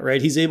like that,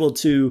 right? He's able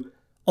to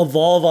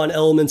evolve on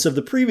elements of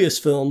the previous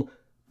film,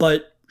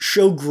 but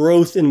show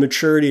growth and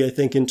maturity, I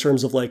think, in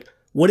terms of like,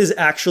 what is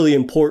actually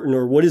important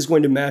or what is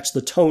going to match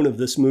the tone of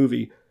this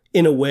movie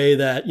in a way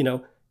that, you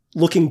know,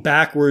 looking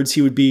backwards,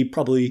 he would be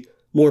probably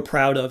more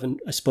proud of. And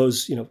I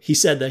suppose, you know, he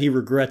said that he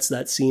regrets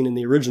that scene in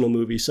the original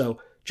movie. So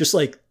just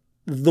like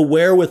the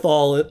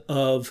wherewithal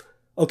of,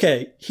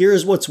 okay,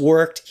 here's what's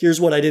worked, here's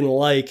what I didn't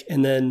like.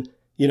 And then,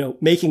 you know,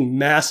 making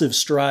massive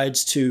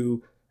strides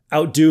to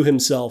outdo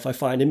himself, I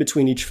find in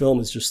between each film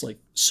is just like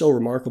so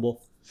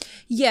remarkable.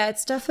 Yeah,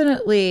 it's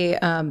definitely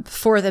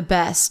for the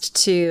best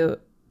to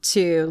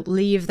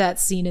leave that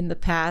scene in the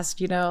past,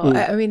 you know.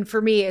 I mean,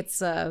 for me,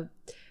 it's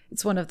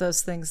one of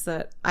those things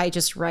that I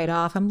just write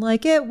off. I'm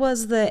like, it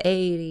was the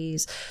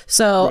 80s.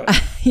 So,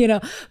 you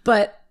know,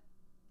 but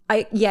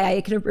I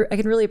can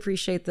really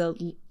appreciate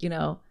the, you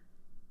know,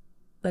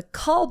 the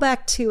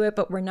callback to it,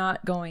 but we're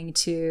not going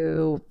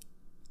to,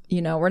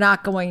 you know, we're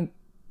not going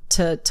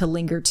to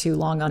linger too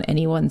long on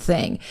any one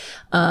thing.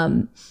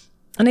 And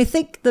I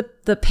think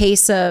the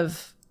pace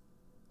of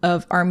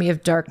Army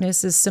of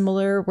Darkness is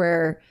similar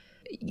where,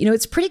 you know,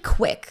 it's pretty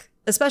quick,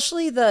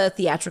 especially the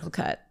theatrical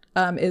cut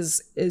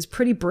is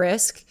pretty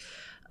brisk.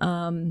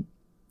 You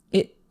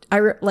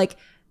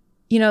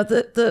know,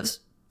 the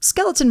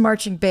skeleton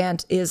marching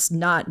band is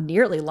not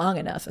nearly long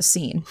enough a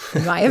scene,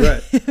 in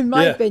my, in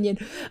my opinion.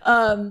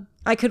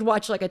 I could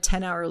watch like a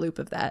 10-hour loop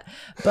of that,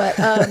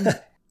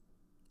 but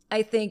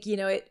I think, you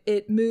know,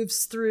 it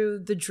moves through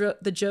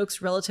the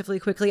jokes relatively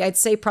quickly. I'd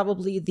say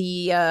probably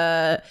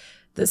the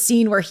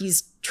scene where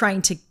he's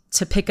trying to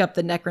to pick up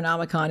the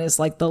Necronomicon is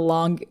like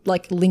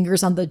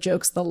lingers on the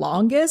jokes the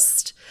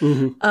longest.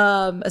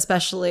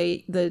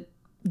 Especially the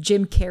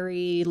Jim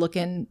Carrey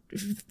looking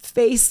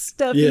face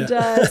stuff he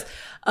does,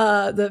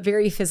 the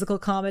very physical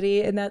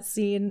comedy in that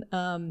scene.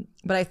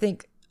 But I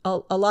think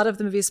a lot of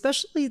the movie,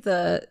 especially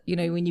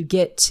when you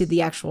get to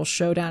the actual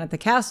showdown at the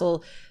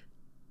castle,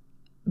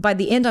 by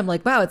the end, I'm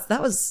like, wow,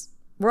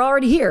 we're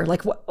already here.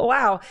 Like,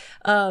 wow.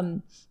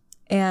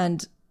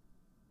 And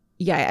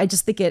yeah, I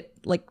just think it,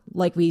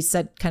 like we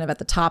said kind of at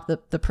the top,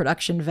 the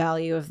production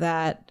value of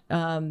that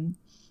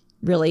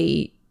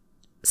really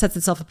sets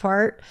itself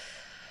apart.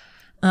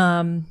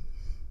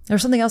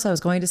 There's something else I was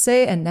going to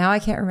say, and now I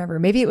can't remember.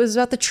 Maybe it was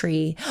about the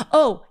tree.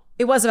 Oh,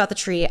 it was about the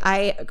tree.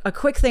 A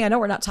quick thing. I know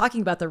we're not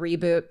talking about the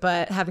reboot,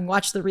 but having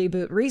watched the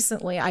reboot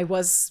recently, I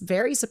was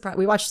very surprised.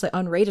 We watched the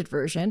unrated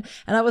version,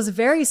 and I was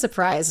very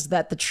surprised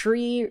that the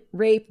tree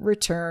rape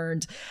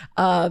returned.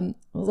 I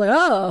was like,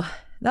 oh,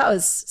 that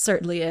was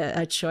certainly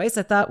a choice.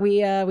 I thought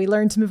we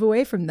learned to move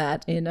away from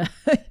that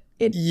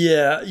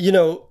Yeah,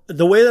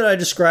 the way that I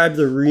described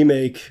the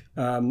remake,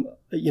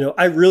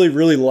 I really,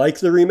 really like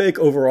the remake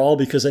overall,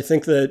 because I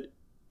think that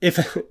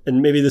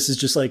and maybe this is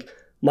just like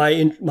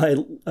my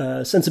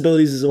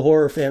sensibilities as a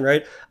horror fan,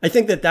 right? I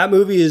think that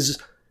movie is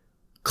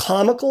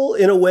comical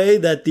in a way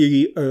that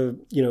the,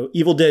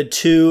 Evil Dead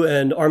 2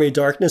 and Army of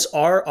Darkness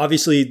are.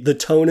 Obviously, the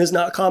tone is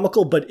not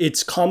comical, but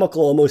it's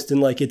comical almost in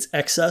like its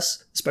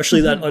excess,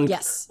 especially that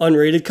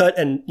unrated cut.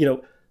 And,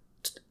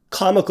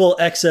 comical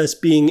excess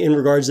being in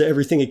regards to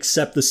everything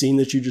except the scene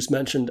that you just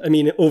mentioned. I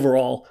mean,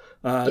 overall,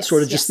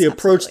 sort of just the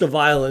approach to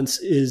violence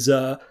is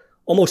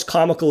almost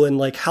comical in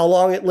like how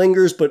long it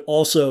lingers, but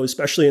also,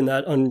 especially in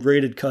that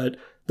unrated cut,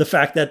 the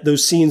fact that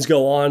those scenes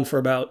go on for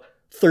about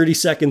 30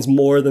 seconds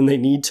more than they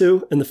need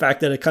to. And the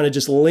fact that it kind of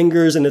just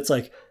lingers, and it's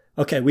like,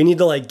 okay, we need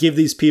to like give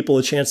these people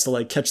a chance to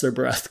like catch their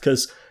breath,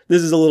 because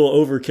this is a little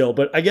overkill.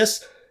 But I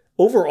guess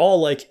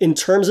overall, like in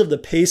terms of the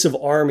pace of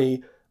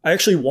Army, I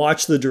actually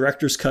watched the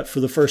director's cut for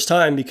the first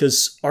time,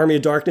 because Army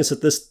of Darkness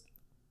at this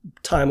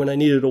time, when I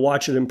needed to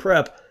watch it in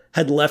prep,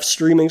 had left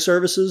streaming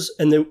services,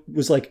 and there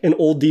was like an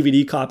old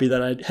DVD copy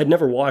that I had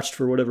never watched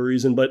for whatever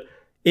reason, but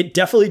it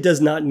definitely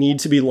does not need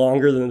to be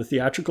longer than the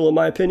theatrical, in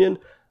my opinion.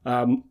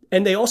 And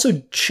they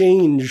also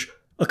change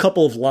a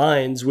couple of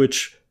lines,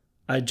 which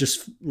I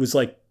just was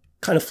like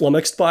kind of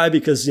flummoxed by,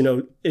 because,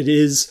 it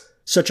is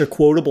such a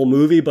quotable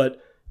movie.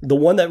 But the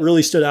one that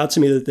really stood out to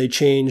me that they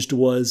changed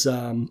was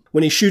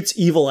when he shoots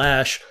Evil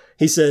Ash,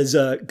 he says,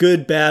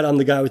 good, bad, I'm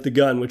the guy with the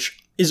gun,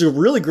 which is a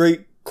really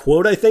great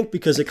quote, I think,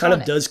 because it kind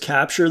of does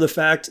capture the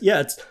fact. Yeah,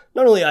 it's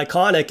not only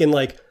iconic and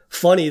like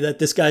funny that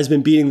this guy's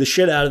been beating the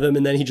shit out of him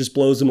and then he just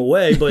blows him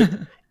away, but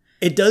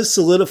it does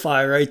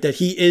solidify, right, that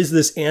he is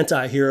this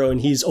anti-hero,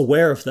 and he's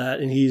aware of that,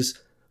 and he's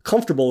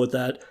comfortable with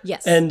that.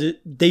 Yes. And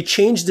they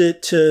changed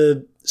it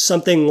to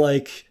something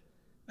like,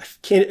 I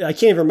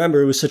can't even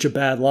remember, it was such a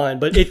bad line,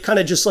 but it kind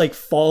of just like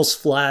falls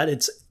flat.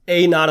 It's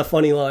not a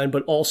funny line,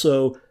 but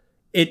also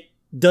it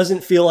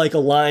doesn't feel like a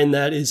line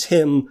that is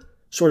him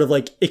sort of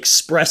like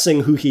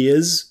expressing who he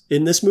is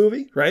in this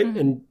movie, right? Mm-hmm.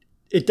 And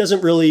it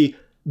doesn't really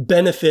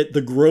benefit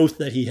the growth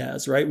that he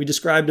has, right? We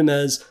described him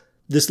as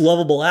this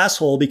lovable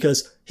asshole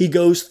because he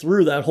goes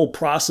through that whole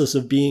process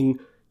of being,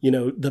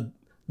 the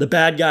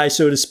bad guy,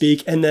 so to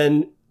speak, and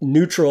then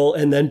neutral,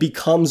 and then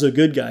becomes a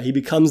good guy. He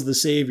becomes the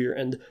savior.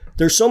 And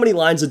there's so many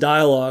lines of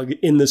dialogue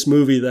in this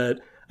movie that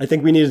I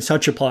think we need to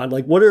touch upon.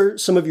 Like, what are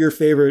some of your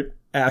favorite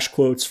Ash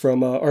quotes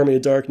from Army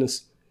of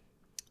Darkness?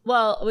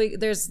 Well,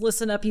 there's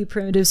 "Listen up, you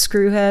primitive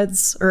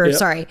screwheads,"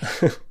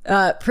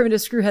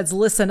 primitive screwheads,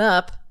 listen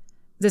up.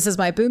 This is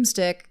my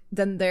boomstick.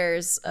 Then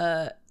there's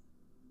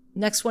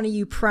next one of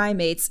you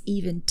primates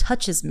even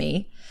touches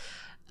me.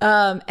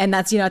 And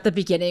that's, at the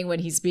beginning when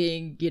he's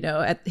being,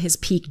 at his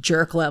peak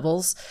jerk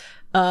levels.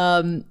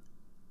 And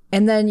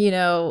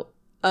then,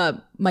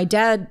 my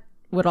dad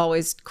would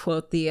always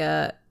quote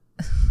the,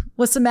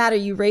 what's the matter?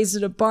 You raised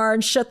in a barn,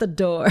 shut the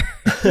door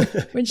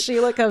when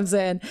Sheila comes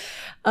in.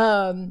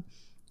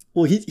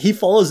 Well, he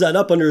follows that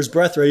up under his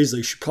breath, right? He's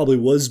like, she probably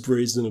was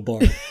raised in a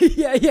barn.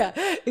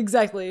 yeah,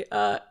 exactly.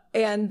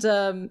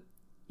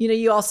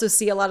 You also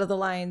see a lot of the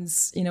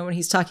lines, when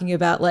he's talking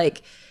about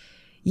like,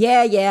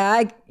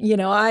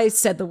 I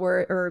said the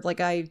word, or like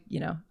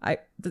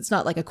that's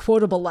not like a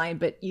quotable line,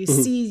 but you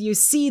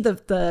see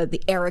the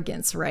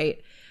arrogance,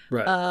 right?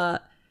 Right.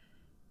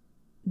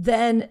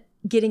 Then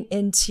getting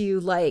into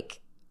like,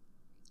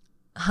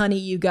 honey,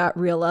 you got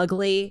real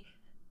ugly,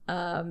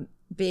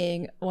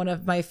 being one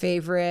of my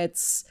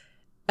favorites.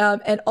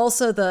 And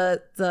also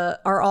the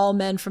are all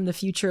men from the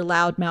future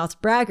loudmouth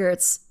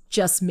braggarts,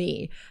 just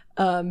me.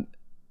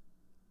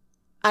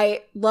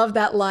 I love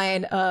that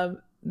line.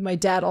 My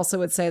dad also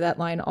would say that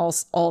line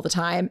all the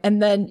time.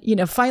 And then,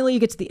 finally you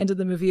get to the end of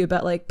the movie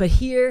about like, but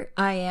here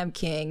I am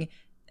king,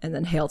 and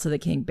then hail to the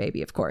king,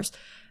 baby, of course.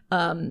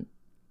 So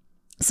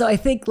I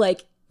think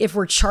like if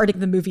we're charting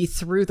the movie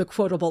through the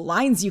quotable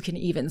lines, you can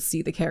even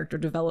see the character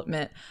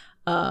development.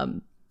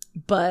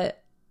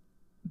 But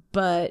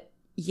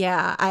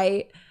yeah,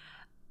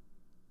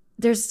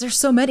 there's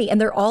so many, and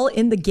they're all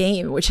in the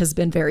game, which has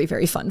been very,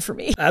 very fun for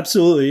me.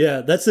 Absolutely,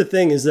 yeah. That's the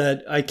thing, is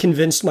that I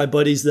convinced my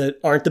buddies that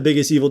aren't the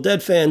biggest Evil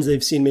Dead fans.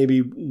 They've seen maybe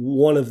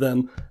one of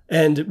them.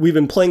 And we've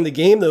been playing the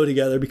game, though,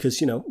 together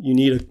because, you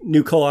need a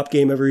new co-op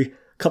game every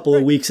couple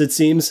of weeks, it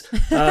seems,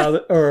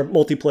 or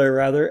multiplayer,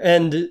 rather.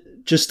 And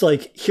just,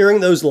 like,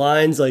 hearing those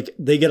lines, like,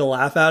 they get a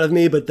laugh out of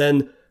me. But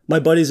then my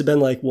buddies have been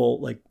like,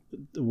 well, like,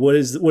 what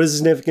is the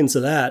significance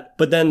of that?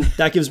 But then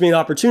that gives me an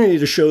opportunity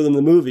to show them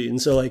the movie. And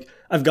so, like,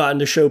 I've gotten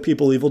to show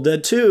people Evil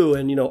Dead 2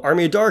 and,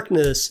 Army of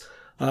Darkness,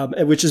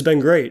 which has been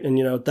great.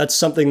 And, that's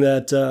something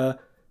that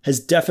has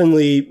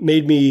definitely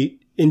made me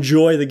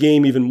enjoy the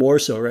game even more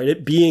so, right?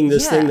 It being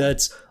this thing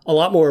that's a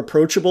lot more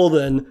approachable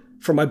than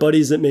for my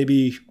buddies that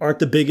maybe aren't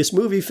the biggest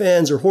movie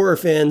fans or horror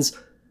fans.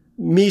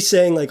 Me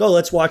saying like, oh,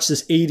 let's watch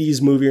this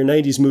 80s movie or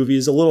 90s movie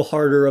is a little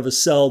harder of a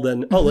sell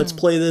than, oh, let's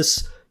play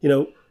this,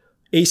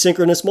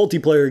 asynchronous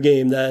multiplayer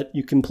game that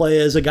you can play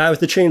as a guy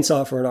with a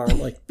chainsaw for an arm.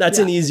 Like that's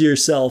an easier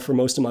sell for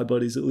most of my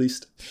buddies, at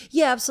least.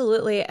 Yeah,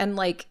 absolutely. And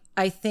like,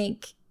 I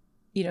think,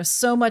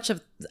 so much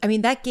of,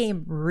 that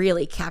game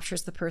really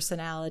captures the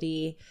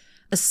personality,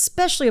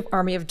 especially of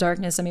Army of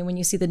Darkness. I mean, when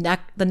you see the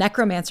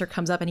necromancer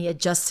comes up and he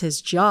adjusts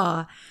his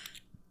jaw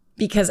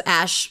because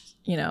Ash,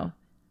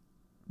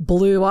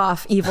 blew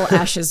off evil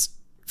Ash's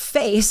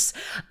face,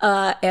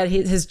 and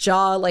his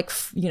jaw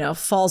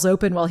falls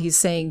open while he's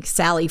saying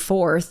Sally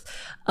forth.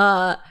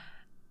 I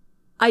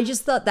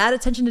just thought that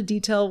attention to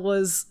detail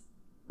was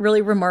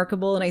really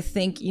remarkable, and I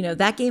think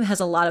that game has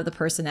a lot of the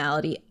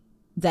personality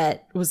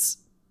that was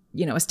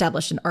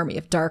established in Army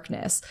of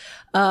Darkness,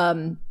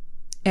 and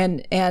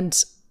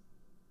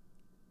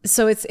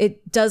so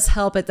it does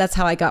help. That's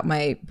how I got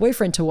my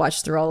boyfriend to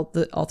watch through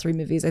all three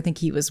movies. I think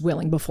he was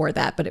willing before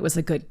that, but it was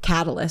a good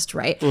catalyst,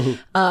 right?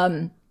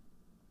 Mm-hmm.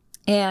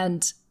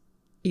 And,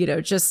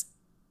 just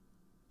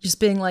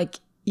being like,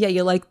 yeah,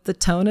 you like the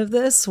tone of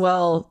this?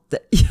 Well,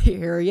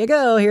 here you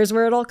go. Here's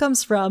where it all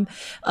comes from.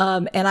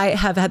 And I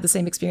have had the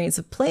same experience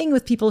of playing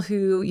with people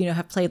who,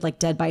 have played like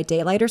Dead by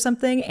Daylight or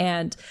something,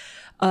 and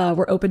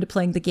were open to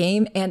playing the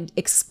game and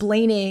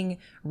explaining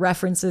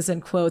references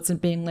and quotes and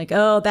being like,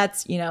 oh,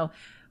 that's,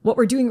 what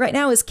we're doing right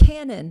now is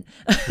canon.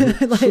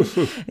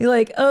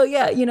 like, oh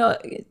yeah,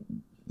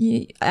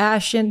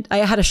 Ash, and I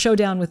had a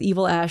showdown with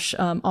Evil Ash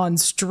on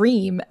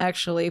stream,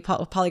 actually.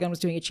 Polygon was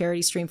doing a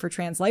charity stream for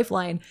Trans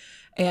Lifeline,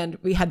 and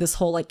we had this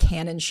whole like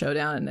canon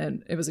showdown,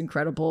 and it was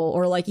incredible.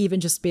 Or like even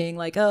just being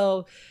like,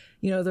 oh,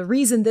 the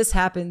reason this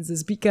happens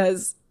is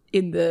because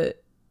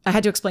I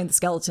had to explain the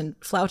skeleton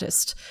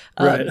flautist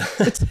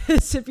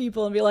to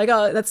people and be like,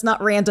 oh, that's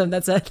not random.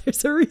 There's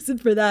a reason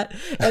for that.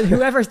 And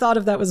whoever thought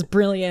of that was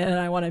brilliant, and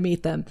I want to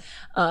meet them.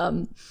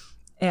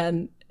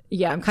 And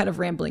yeah, I'm kind of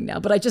rambling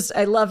now, but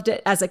I loved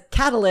it as a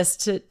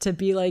catalyst to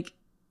be like,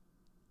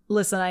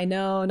 listen, I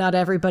know not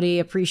everybody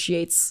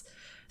appreciates.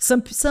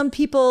 Some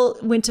people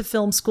went to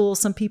film school.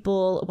 Some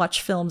people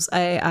watch films.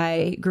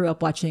 I grew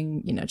up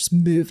watching, just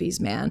movies,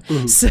 man.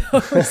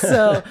 Mm-hmm.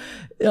 So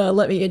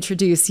let me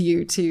introduce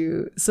you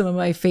to some of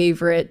my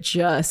favorite,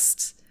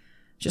 just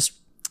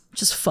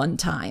fun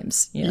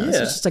times. It's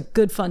just a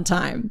good fun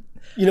time.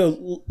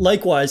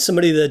 Likewise,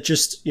 somebody that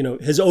just,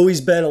 has always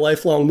been a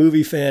lifelong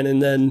movie fan.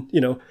 And then,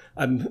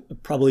 I'm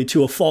probably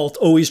to a fault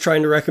always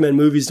trying to recommend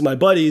movies to my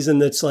buddies.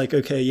 And it's like,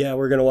 okay, yeah,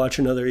 we're going to watch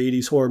another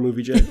 80s horror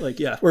movie. Like,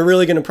 yeah, we're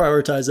really going to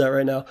prioritize that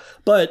right now.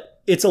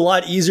 But it's a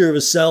lot easier of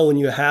a sell when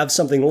you have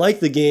something like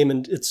the game.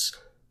 And it's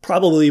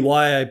probably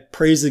why I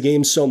praise the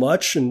game so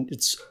much. And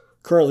it's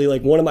currently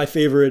like one of my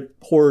favorite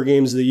horror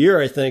games of the year,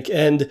 I think.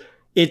 And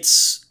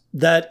it's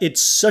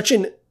such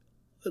an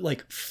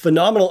like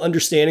phenomenal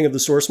understanding of the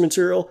source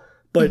material,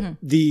 but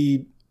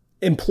the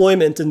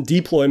employment and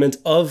deployment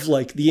of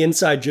like the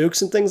inside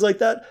jokes and things like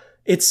that,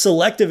 it's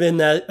selective in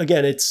that,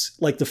 again, it's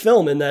like the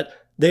film in that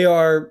they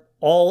are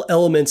all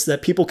elements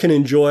that people can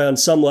enjoy on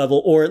some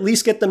level, or at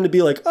least get them to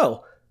be like,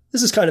 oh,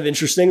 this is kind of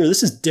interesting, or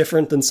this is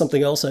different than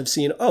something else I've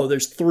seen. Oh,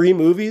 there's 3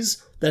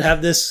 movies that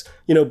have this,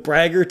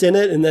 braggart in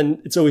it. And then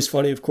it's always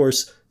funny, of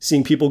course,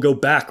 seeing people go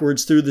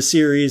backwards through the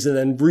series and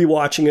then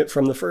rewatching it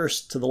from the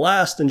first to the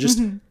last and just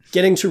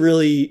getting to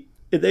really,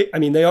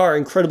 they are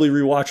incredibly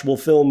rewatchable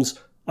films,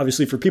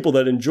 obviously for people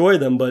that enjoy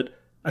them, but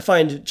I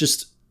find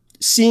just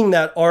seeing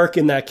that arc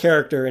in that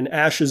character, and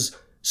Ash is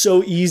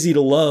so easy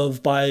to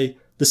love by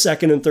the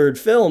second and third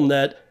film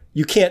that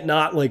you can't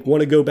not like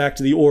want to go back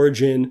to the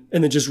origin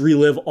and then just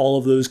relive all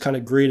of those kind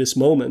of greatest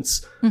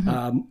moments.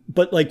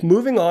 But like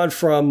moving on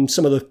from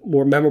some of the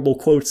more memorable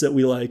quotes that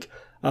we like,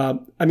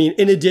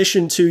 in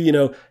addition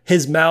to,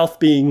 his mouth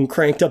being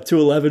cranked up to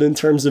 11 in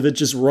terms of it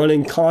just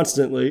running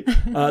constantly,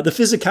 the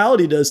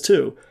physicality does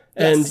too.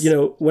 Yes.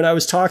 And, when I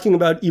was talking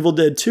about Evil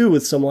Dead 2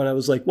 with someone, I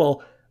was like,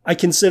 well, I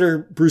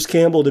consider Bruce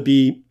Campbell to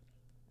be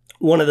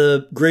one of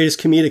the greatest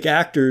comedic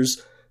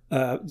actors,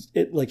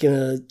 like in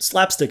a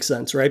slapstick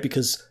sense, right?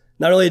 Because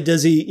not only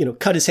does he,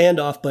 cut his hand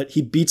off, but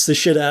he beats the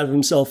shit out of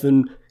himself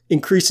in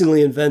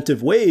increasingly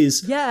inventive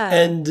ways. Yeah.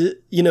 And,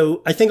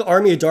 I think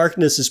Army of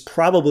Darkness is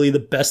probably the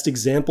best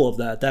example of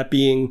that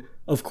being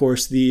of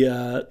course,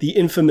 the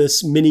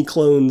infamous mini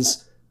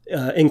clones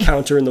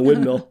encounter in the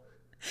windmill.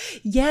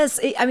 Yes,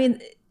 I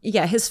mean,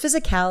 yeah, his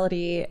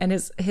physicality and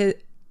his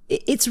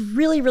it's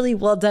really, really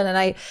well done.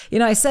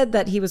 And I said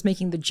that he was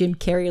making the Jim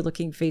Carrey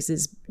looking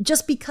faces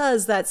just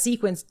because that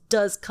sequence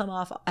does come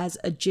off as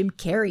a Jim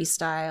Carrey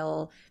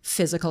style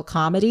physical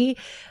comedy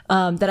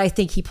that I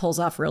think he pulls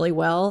off really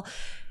well.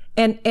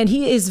 And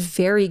he is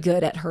very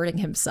good at hurting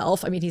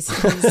himself. I mean, he's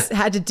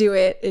had to do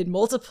it in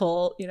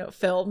multiple,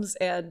 films,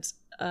 and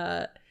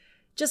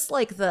just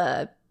like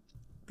the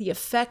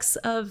effects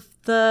of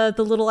the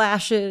little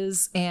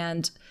ashes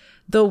and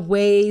the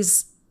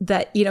ways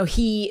that,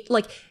 he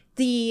like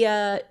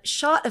the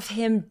shot of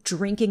him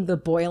drinking the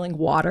boiling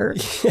water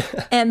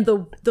and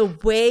the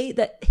way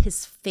that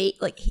his face,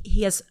 like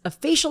he has a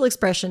facial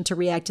expression to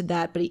react to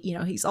that, but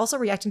he's also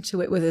reacting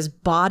to it with his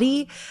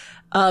body.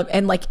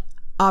 And like,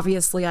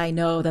 obviously I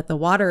know that the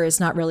water is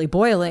not really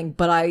boiling,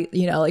 but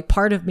like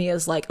part of me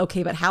is like,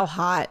 okay, but how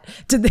hot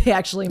did they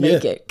actually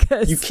make it?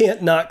 'Cause, you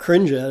can't not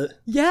cringe at it.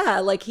 Yeah.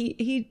 Like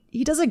he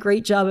does a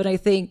great job. And I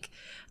think,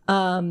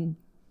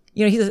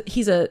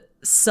 he's a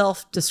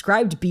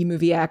self-described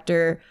B-movie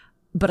actor,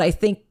 but I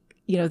think,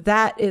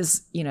 that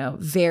is,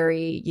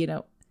 very,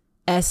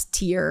 S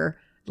tier,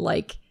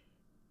 like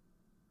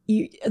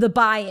the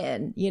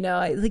buy-in,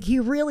 like he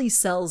really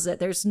sells it.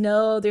 There's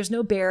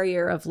no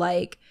barrier of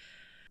like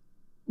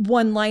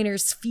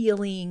one-liners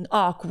feeling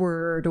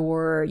awkward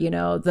or,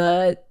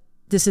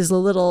 this is a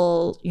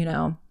little,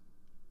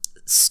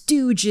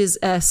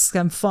 Stooges-esque,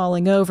 I'm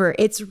falling over.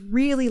 It's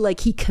really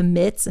like he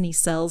commits and he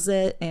sells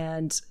it,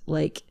 and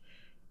like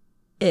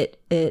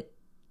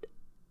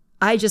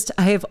I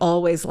have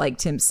always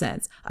liked him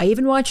since. I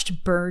even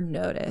watched Burn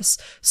Notice.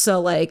 So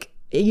like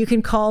you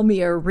can call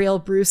me a real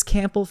Bruce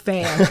Campbell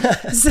fan,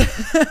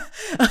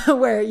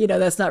 where,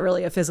 that's not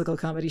really a physical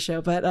comedy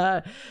show,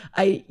 but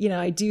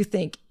I do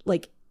think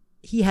like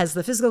he has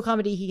the physical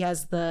comedy, he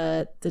has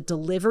the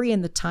delivery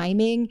and the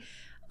timing.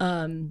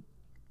 Even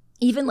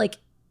like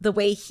the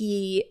way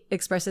he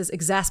expresses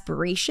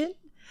exasperation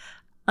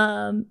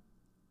can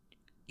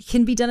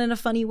be done in a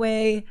funny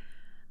way.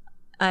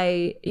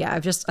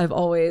 I've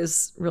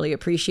always really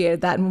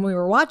appreciated that. And when we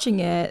were watching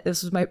it,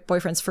 this was my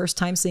boyfriend's first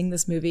time seeing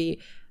this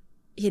movie,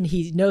 and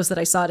he knows that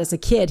I saw it as a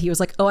kid. He was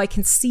like, oh, I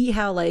can see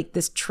how like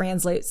this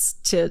translates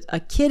to a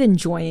kid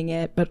enjoying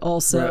it, but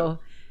also,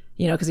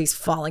 right, because he's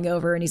falling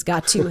over and he's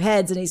got two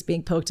heads and he's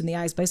being poked in the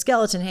eyes by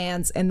skeleton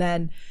hands. And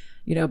then,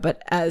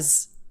 but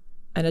as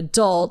an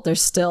adult,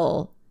 there's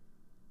still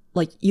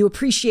like, you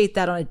appreciate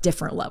that on a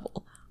different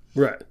level.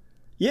 Right.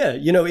 Yeah.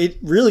 It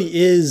really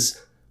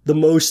is the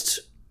most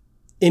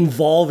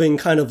involving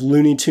kind of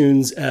Looney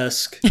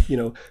Tunes-esque,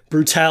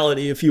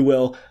 brutality, if you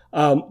will.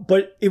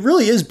 But it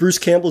really is Bruce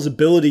Campbell's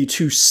ability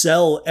to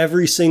sell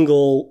every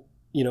single,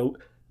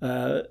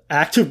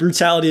 act of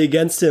brutality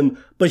against him,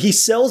 but he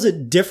sells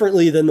it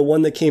differently than the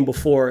one that came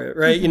before it,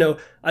 right?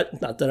 Mm-hmm.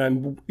 Not that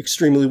I'm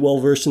extremely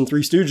well-versed in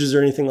Three Stooges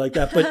or anything like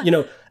that, but,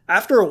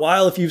 after a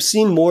while, if you've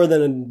seen more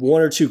than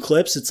one or two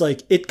clips, it's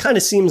like, it kind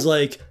of seems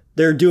like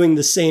they're doing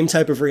the same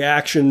type of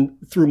reaction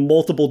through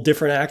multiple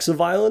different acts of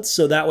violence.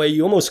 So that way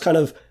you almost kind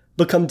of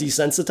become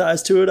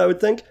desensitized to it, I would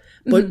think.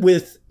 But mm-hmm.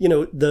 with,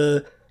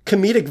 the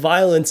comedic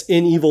violence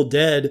in Evil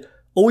Dead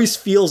always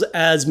feels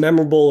as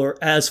memorable or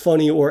as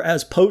funny or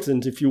as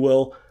potent, if you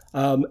will,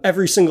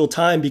 every single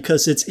time,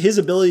 because it's his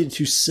ability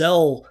to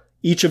sell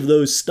each of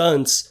those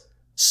stunts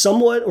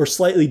somewhat or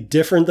slightly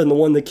different than the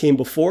one that came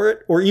before it.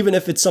 Or even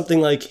if it's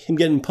something like him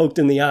getting poked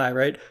in the eye,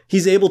 right?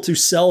 He's able to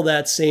sell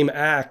that same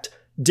act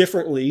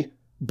differently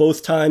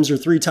both times or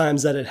three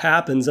times that it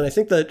happens. And I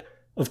think that,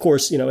 of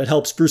course, it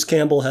helps Bruce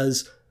Campbell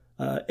has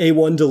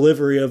A1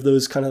 delivery of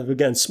those kind of,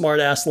 again, smart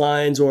ass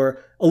lines, or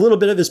a little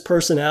bit of his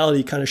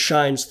personality kind of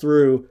shines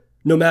through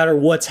no matter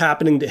what's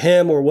happening to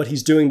him or what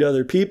he's doing to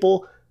other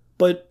people.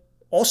 But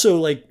also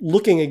like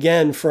looking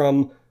again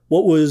from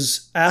what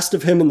was asked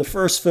of him in the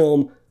first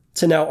film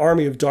to now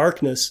Army of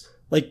Darkness,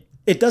 like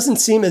it doesn't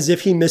seem as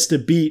if he missed a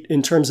beat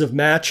in terms of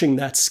matching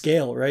that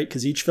scale, right?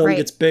 Because each film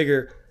gets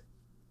bigger.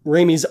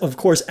 Raimi's, of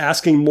course,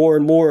 asking more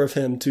and more of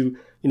him to,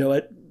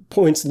 at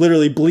points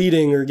literally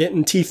bleeding or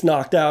getting teeth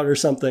knocked out or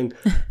something.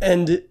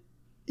 And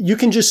you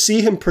can just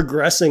see him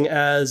progressing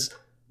as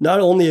not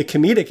only a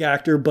comedic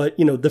actor, but,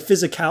 the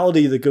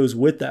physicality that goes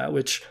with that,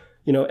 which,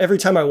 every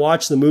time I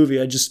watch the movie,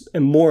 I just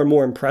am more and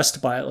more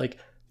impressed by it. Like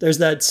there's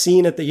that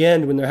scene at the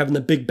end when they're having the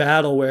big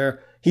battle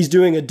where he's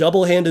doing a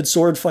double-handed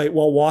sword fight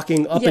while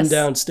walking up and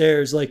down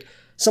stairs. Like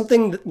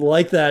something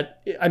like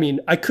that. I mean,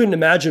 I couldn't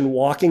imagine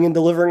walking and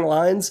delivering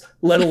lines,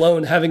 let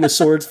alone having a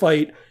sword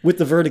fight with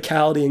the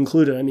verticality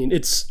included. I mean,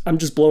 I'm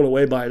just blown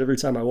away by it every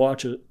time I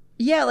watch it.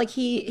 Yeah, like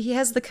he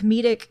has the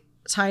comedic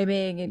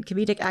timing and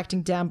comedic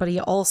acting down, but he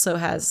also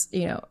has,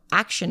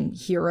 action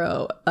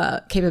hero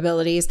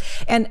capabilities.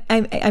 And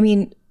I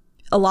mean,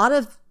 a lot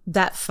of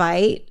that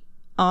fight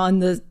on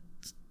the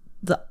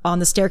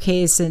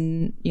staircase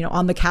and,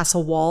 on the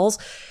castle walls,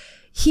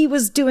 he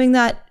was doing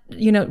that,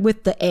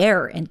 with the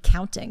air and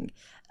counting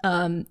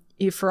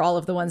for all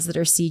of the ones that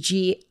are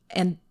CG.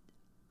 And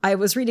I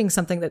was reading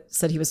something that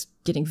said he was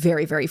getting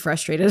very, very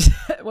frustrated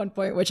at one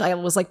point, which I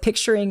was like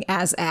picturing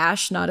as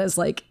Ash, not as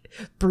like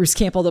Bruce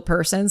Campbell the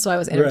person. So I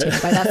was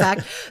entertained by that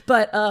fact.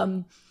 But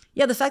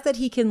yeah, the fact that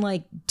he can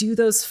like do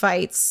those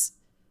fights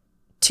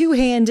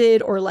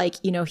two-handed, or like,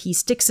 you know, he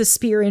sticks a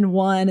spear in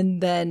one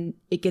and then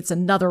it gets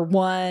another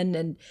one,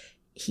 and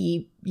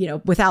he, you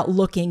know, without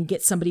looking,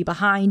 gets somebody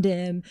behind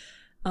him.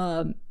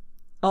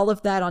 All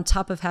of that on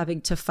top of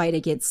having to fight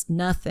against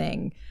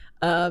nothing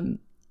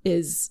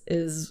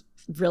is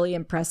really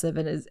impressive,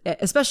 and is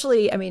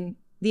especially, I mean,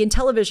 the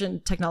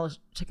Intellivision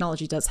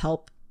technology does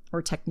help,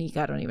 or technique.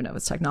 I don't even know if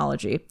it's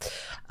technology.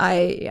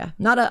 I'm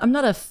not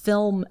a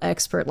film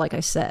expert, like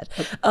I said.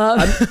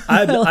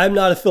 I'm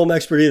not a film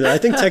expert either. I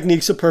think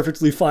technique's a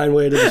perfectly fine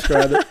way to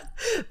describe it.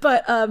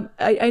 But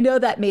I know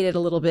that made it a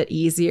little bit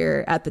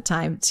easier at the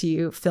time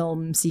to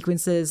film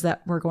sequences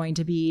that were going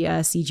to be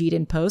CG'd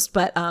in post.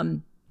 But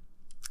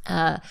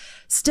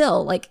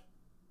still, like,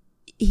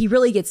 he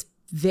really gets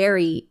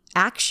very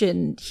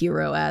action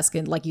hero-esque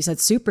and, like you said,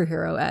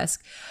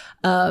 superhero-esque.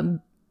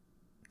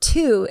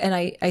 Too, and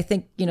I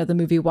think, you know, the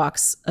movie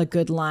walks a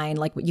good line.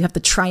 Like, you have the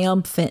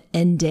triumphant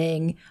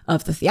ending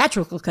of the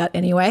theatrical cut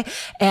anyway,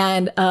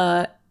 and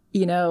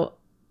you know,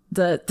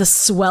 the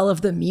swell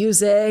of the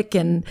music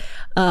and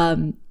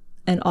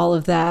all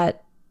of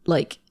that.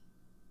 Like,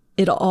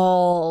 it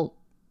all,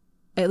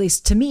 at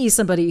least to me,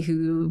 somebody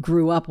who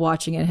grew up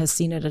watching it, has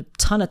seen it a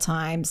ton of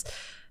times,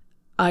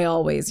 I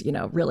always, you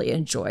know, really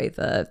enjoy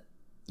the,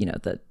 you know,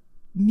 the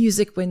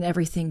music when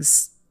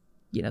everything's,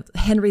 you know,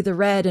 Henry the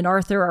Red and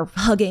Arthur are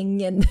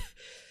hugging and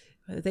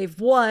they've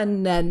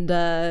won, and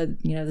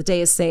you know, the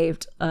day is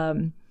saved.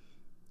 You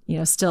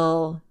know,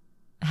 still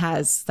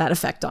has that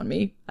effect on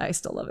me. I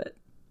still love it.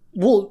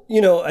 Well,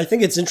 you know, I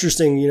think it's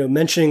interesting, you know,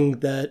 mentioning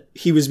that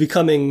he was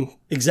becoming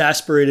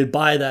exasperated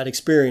by that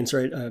experience,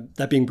 right?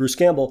 That being Bruce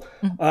Campbell.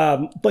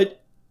 Mm-hmm.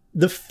 But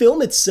the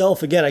film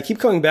itself, again, I keep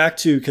coming back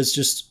to, because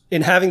just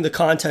in having the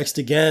context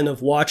again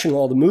of watching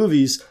all the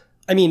movies,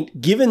 I mean,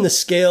 given the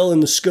scale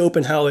and the scope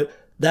and how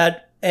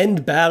that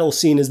end battle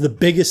scene is the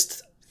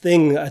biggest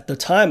thing at the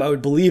time, I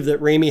would believe,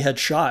 that Raimi had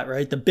shot,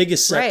 right? The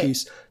biggest set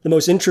piece, the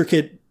most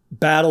intricate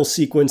battle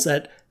sequence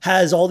that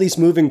has all these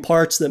moving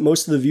parts that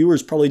most of the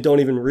viewers probably don't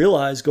even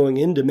realize going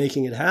into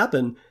making it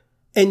happen.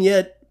 And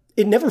yet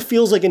it never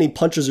feels like any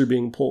punches are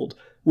being pulled,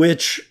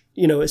 which,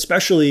 you know,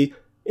 especially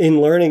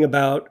in learning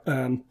about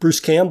Bruce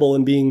Campbell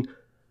and being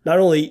not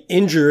only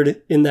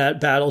injured in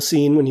that battle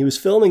scene when he was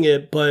filming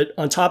it, but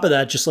on top of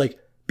that, just like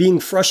being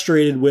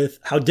frustrated with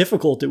how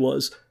difficult it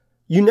was.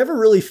 You never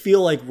really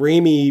feel like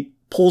Raimi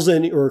pulls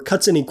in or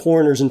cuts any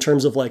corners in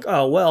terms of like,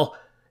 oh, well,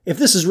 if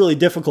this is really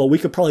difficult, we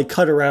could probably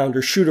cut around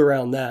or shoot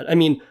around that. I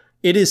mean,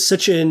 it is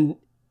such a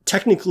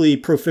technically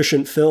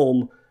proficient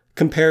film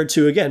compared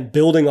to, again,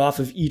 building off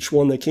of each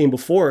one that came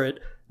before it,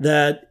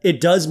 that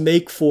it does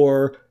make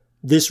for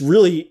this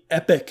really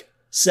epic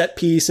set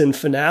piece and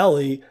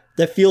finale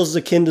that feels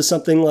akin to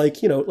something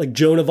like, you know, like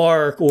Joan of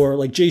Arc or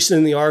like Jason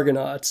and the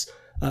Argonauts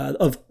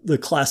of the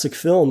classic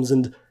films.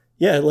 And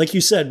yeah, like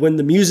you said, when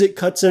the music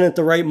cuts in at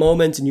the right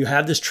moment and you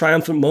have this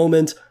triumphant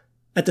moment,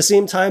 at the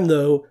same time,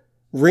 though,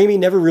 Raimi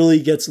never really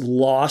gets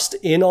lost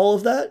in all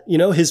of that. You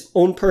know, his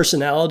own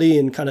personality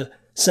and kind of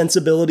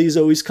sensibilities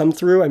always come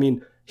through. I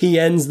mean, he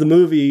ends the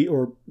movie,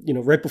 or, you know,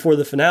 right before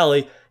the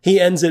finale, he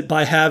ends it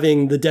by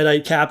having the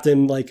Deadite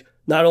captain, like,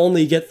 not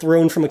only get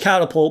thrown from a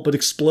catapult, but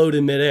explode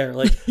in midair.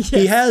 Like, yes.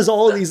 He has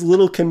all these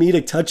little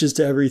comedic touches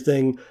to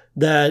everything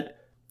that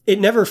it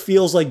never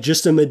feels like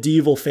just a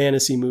medieval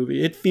fantasy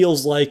movie. It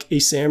feels like a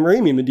Sam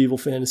Raimi medieval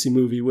fantasy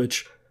movie,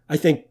 which I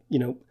think, you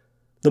know,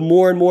 the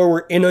more and more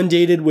we're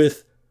inundated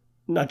with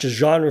not just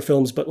genre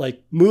films, but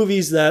like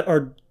movies that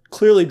are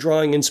clearly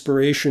drawing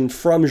inspiration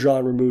from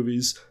genre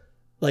movies.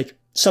 Like,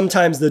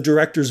 sometimes the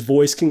director's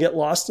voice can get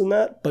lost in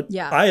that, but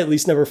yeah. I at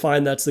least never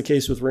find that's the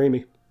case with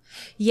Raimi.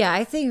 Yeah,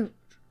 I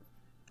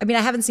mean,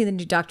 I haven't seen the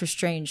new Doctor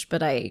Strange,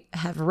 but I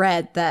have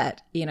read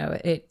that, you know,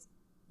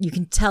 you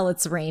can tell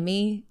it's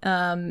Raimi.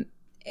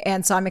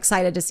 And so I'm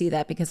excited to see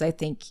that, because I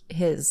think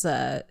his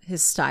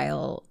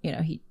style, you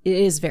know, it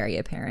is very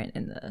apparent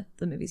in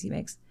the movies he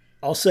makes.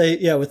 I'll say,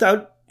 yeah,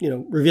 without, you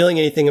know, revealing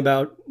anything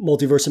about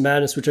Multiverse of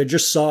Madness, which I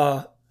just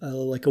saw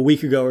like a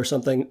week ago or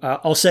something,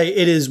 I'll say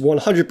it is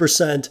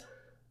 100%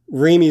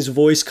 Raimi's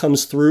voice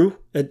comes through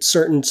at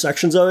certain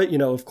sections of it. You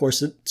know, of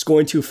course, it's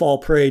going to fall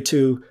prey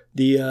to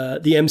the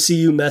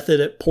MCU method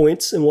at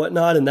points and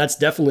whatnot, and that's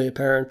definitely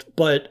apparent.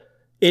 But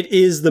it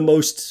is the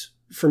most,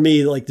 for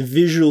me, like the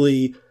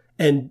visually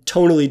and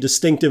tonally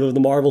distinctive of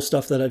the Marvel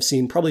stuff that I've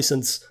seen, probably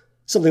since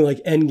something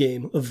like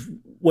Endgame, of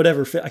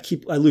whatever,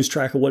 I lose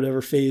track of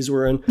whatever phase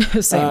we're in.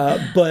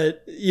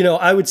 But, you know,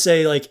 I would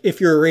say, like, if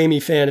you're a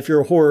Raimi fan, if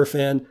you're a horror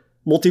fan,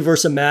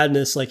 Multiverse of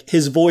Madness, like,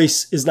 his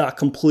voice is not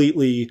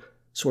completely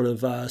sort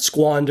of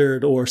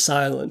squandered or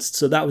silenced.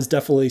 So that was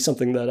definitely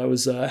something that I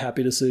was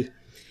happy to see.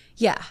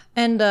 Yeah.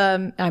 And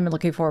I'm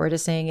looking forward to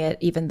seeing it,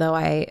 even though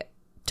I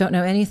don't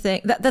know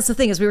anything. That's the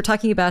thing, is we were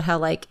talking about how,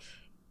 like,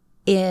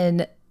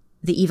 in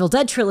the Evil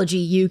Dead trilogy,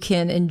 you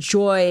can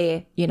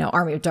enjoy, you know,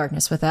 Army of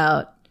Darkness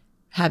without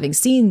having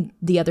seen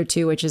the other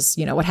two, which is,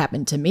 you know, what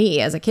happened to me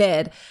as a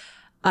kid,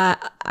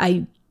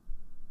 I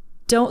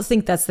don't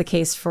think that's the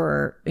case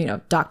for, you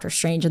know, Doctor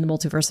Strange and the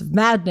Multiverse of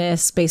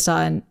Madness, based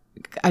on,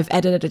 I've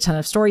edited a ton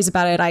of stories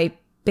about it. I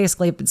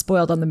basically have been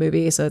spoiled on the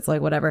movie, so it's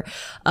like whatever.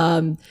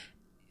 And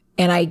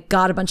I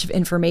got a bunch of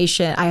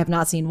information. I have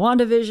not seen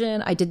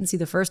WandaVision. I didn't see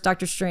the first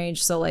Doctor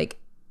Strange. So like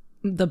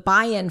the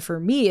buy-in for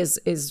me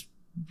is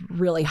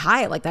really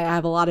high. Like I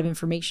have a lot of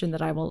information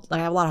that I have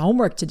a lot of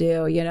homework to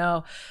do, you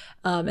know?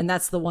 And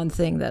that's the one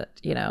thing that,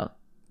 you know,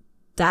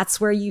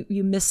 that's where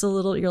you miss a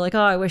little. You're like,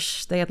 oh, I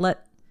wish they had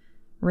let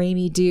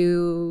Raimi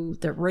do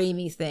the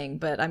Raimi thing,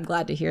 but I'm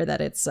glad to hear that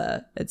it's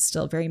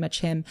still very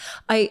much him.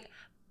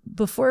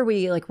 Before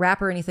we like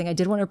wrap or anything, I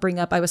did want to bring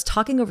up, I was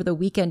talking over the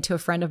weekend to a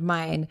friend of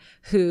mine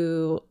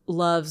who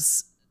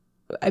loves,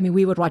 I mean,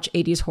 we would watch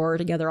 80s horror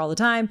together all the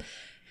time,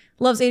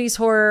 loves 80s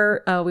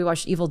horror. We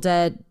watched Evil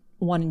Dead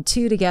 1 and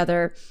 2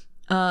 together.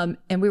 And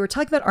we were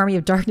talking about Army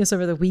of Darkness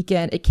over the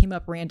weekend. It came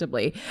up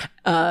randomly,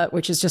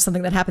 which is just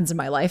something that happens in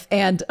my life.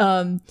 And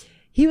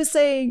he was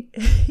saying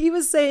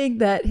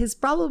that his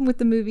problem with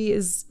the movie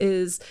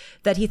is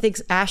that he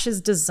thinks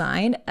Ash's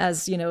design,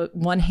 as you know,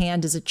 one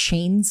hand is a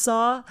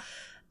chainsaw,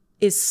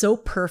 is so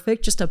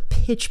perfect, just a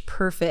pitch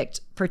perfect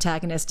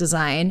protagonist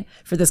design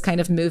for this kind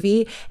of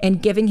movie.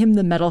 And giving him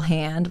the metal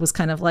hand was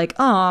kind of like,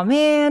 oh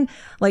man,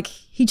 like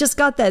he just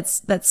got that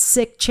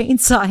sick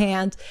chainsaw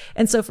hand.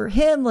 And so for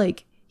him,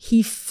 like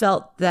he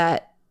felt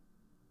that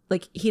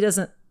like he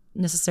doesn't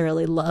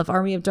necessarily love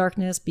Army of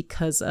Darkness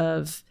because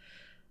of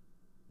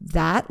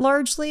that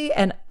largely.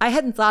 And I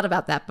hadn't thought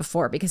about that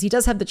before, because he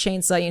does have the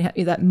chainsaw, you know,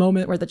 that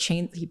moment where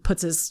he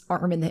puts his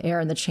arm in the air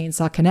and the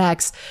chainsaw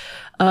connects.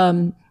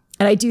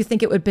 And I do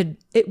think it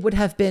would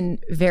have been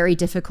very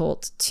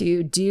difficult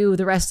to do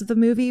the rest of the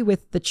movie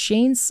with the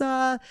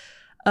chainsaw,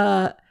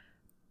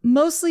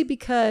 mostly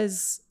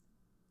because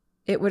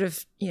it would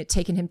have, you know,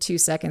 taken him 2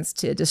 seconds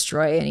to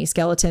destroy any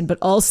skeleton, but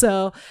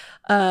also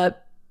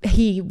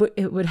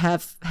it would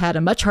have had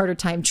a much harder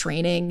time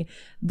training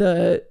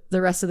the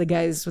rest of the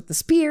guys with the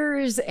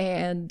spears.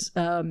 And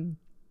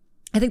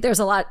I think there's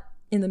a lot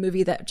in the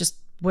movie that just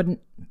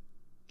wouldn't,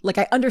 like,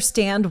 I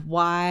understand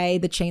why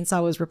the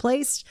chainsaw was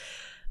replaced.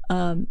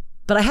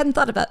 But I hadn't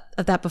thought about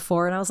that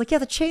before. And I was like, yeah,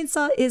 the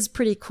chainsaw is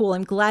pretty cool.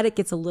 I'm glad it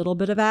gets a little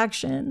bit of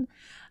action.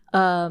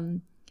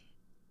 And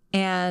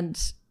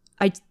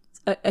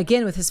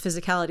again, with his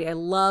physicality, I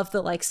love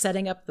the, like,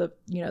 setting up the,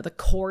 you know, the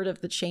cord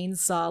of the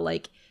chainsaw,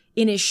 like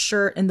in his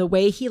shirt, and the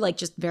way he like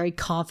just very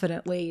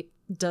confidently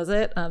does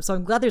it. So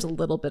I'm glad there's a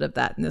little bit of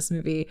that in this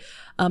movie.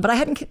 But I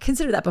hadn't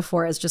considered that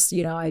before, as just,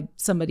 you know,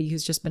 somebody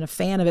who's just been a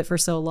fan of it for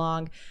so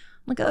long. I'm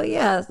like, oh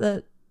yeah,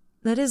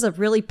 that is a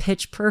really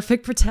pitch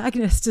perfect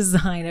protagonist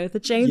design with the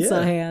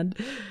chainsaw hand.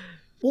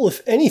 Well,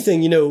 if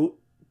anything, you know,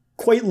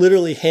 quite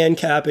literally hand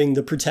capping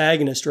the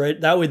protagonist, right?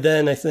 That would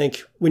then, I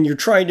think, when you're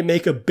trying to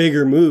make a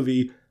bigger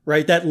movie,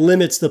 right, that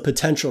limits the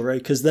potential, right?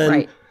 Because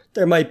then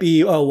there might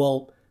be, oh,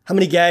 well, how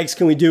many gags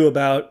can we do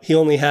about he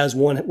only has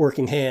one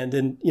working hand?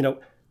 And, you know,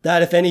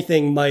 that, if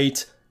anything,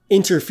 might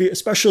interfere,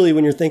 especially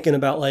when you're thinking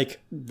about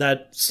like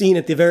that scene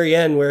at the very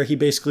end where he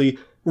basically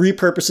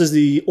repurposes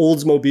the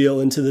Oldsmobile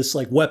into this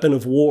like weapon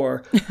of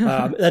war.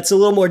 That's a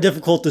little more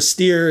difficult to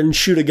steer and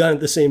shoot a gun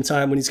at the same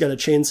time when he's got a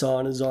chainsaw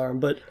on his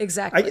arm. But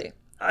exactly.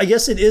 I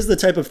guess it is the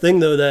type of thing,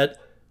 though, that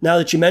now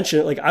that you mention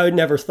it, like I would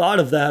never thought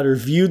of that or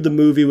viewed the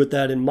movie with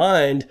that in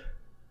mind.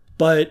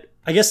 But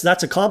I guess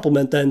that's a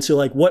compliment then to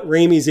like what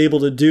Raimi's able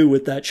to do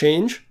with that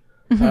change.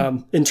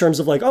 In terms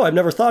of like, oh, I've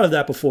never thought of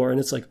that before. And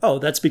it's like, oh,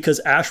 that's because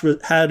Ash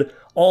had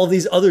all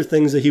these other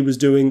things that he was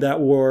doing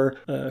that were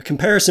a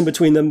comparison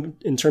between them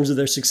in terms of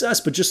their success.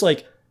 But just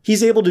like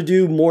he's able to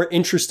do more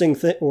interesting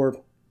or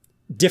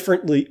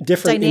different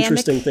dynamic.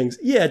 Interesting things.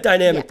 Yeah,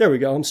 dynamic. Yeah. There we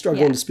go. I'm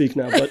struggling to speak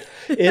now. But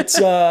it's,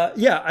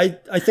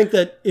 I think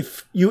that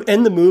if you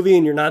end the movie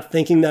and you're not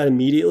thinking that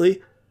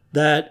immediately,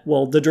 that,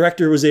 well, the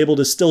director was able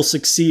to still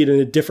succeed in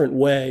a different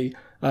way.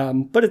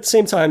 But at the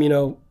same time, you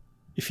know,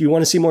 if you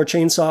want to see more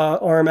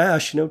chainsaw arm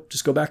Ash, you know,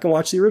 just go back and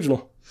watch the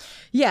original.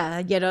 Yeah,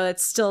 you know,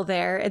 it's still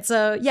there. It's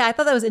I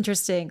thought that was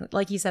interesting.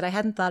 Like you said, I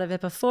hadn't thought of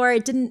it before.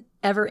 It didn't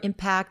ever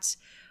impact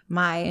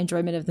my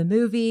enjoyment of the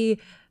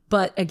movie.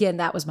 But again,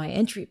 that was my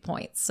entry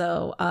point.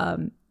 So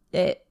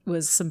it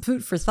was some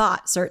food for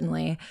thought,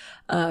 certainly,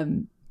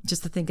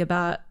 just to think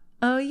about,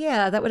 oh,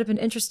 yeah, that would have been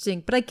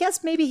interesting. But I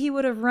guess maybe he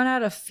would have run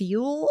out of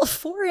fuel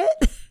for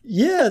it.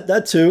 Yeah,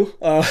 that too.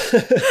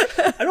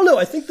 I don't know.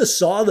 I think the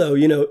saw, though,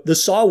 you know, the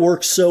saw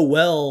works so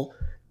well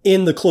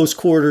in the close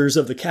quarters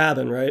of the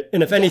cabin, right?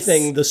 And if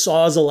anything, the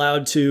saw is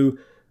allowed to,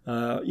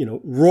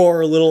 roar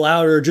a little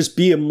louder, just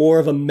be more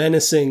of a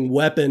menacing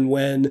weapon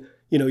when,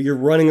 you know, you're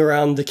running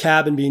around the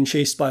cabin being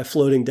chased by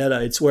floating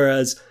deadites.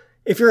 Whereas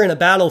if you're in a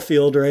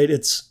battlefield, right,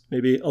 it's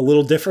maybe a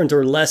little different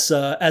or less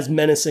as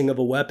menacing of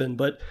a weapon.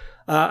 But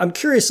I'm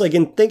curious, like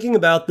in thinking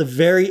about the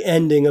very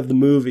ending of the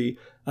movie,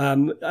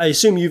 I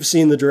assume you've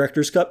seen the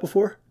director's cut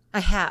before? I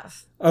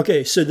have.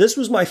 Okay, so this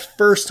was my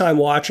first time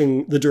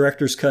watching the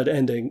director's cut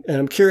ending. And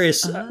I'm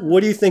curious,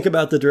 what do you think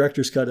about the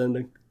director's cut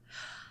ending?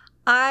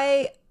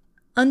 I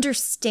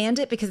understand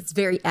it because it's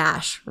very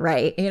Ash,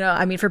 right? You know,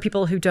 I mean, for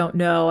people who don't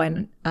know,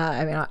 and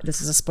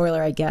this is a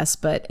spoiler, I guess,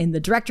 but in the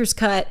director's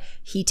cut,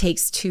 he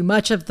takes too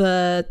much of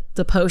the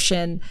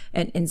potion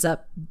and ends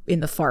up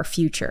in the far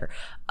future,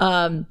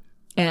 and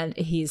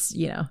he's,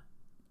 you know,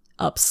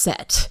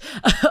 upset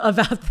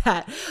about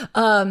that.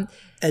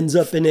 Ends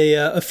up in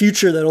a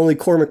future that only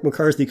Cormac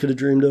McCarthy could have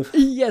dreamed of.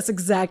 Yes,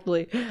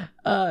 exactly.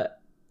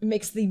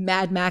 Makes the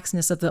Mad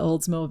Maxness of the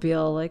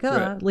Oldsmobile like, oh,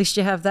 Right. At least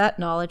you have that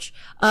knowledge.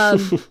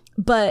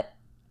 But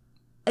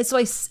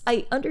so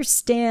I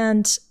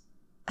understand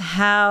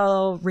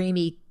how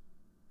Raimi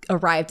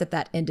arrived at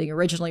that ending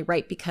originally,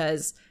 right?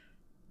 Because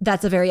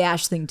that's a very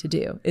Ash thing to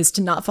do, is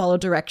to not follow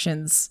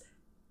directions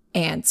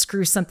and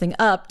screw something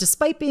up,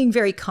 despite being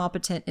very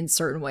competent in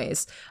certain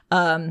ways.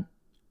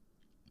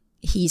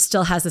 He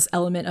still has this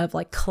element of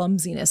like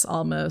clumsiness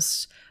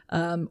almost,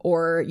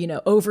 or, you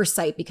know,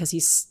 oversight because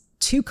he's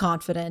too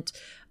confident.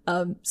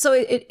 So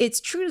it's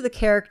true to the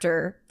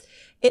character.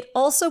 It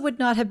also would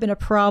not have been a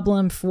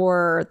problem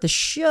for the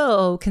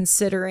show,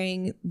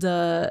 considering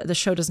the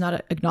show does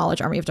not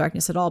acknowledge Army of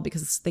Darkness at all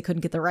because they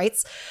couldn't get the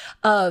rights.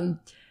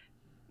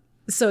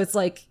 So it's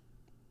like,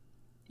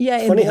 yeah,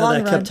 in Funny the how long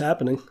that run, kept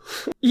happening.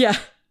 yeah,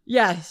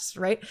 yes,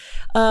 right.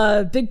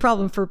 Big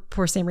problem for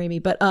poor Sam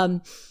Raimi, but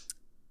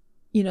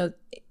you know,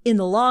 in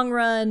the long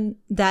run,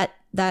 that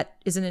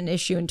isn't an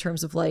issue in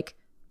terms of like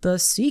the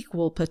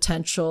sequel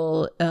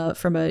potential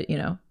from a, you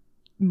know,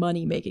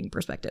 money making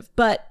perspective.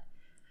 But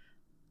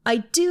I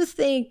do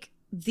think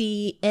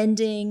the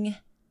ending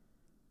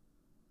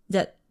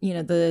that, you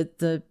know,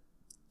 the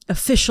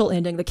official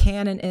ending, the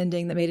canon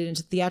ending that made it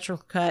into the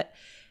theatrical cut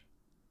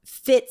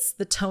fits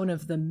the tone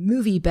of the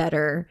movie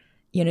better.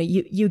 You know,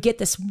 you get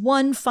this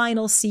one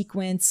final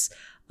sequence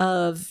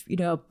of, you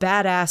know,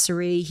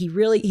 badassery.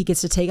 He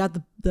gets to take out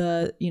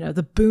the you know,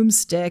 the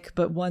boomstick,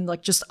 but one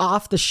like just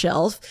off the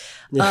shelf.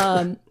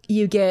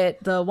 You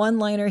get the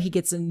one-liner, he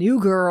gets a new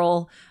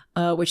girl,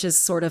 which is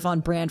sort of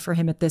on brand for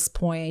him at this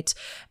point.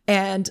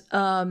 And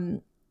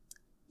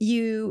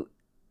he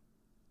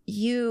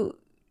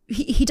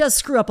does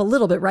screw up a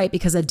little bit, right?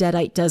 Because a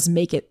Deadite does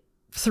make it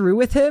through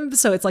with him.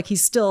 So it's like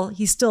he's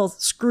still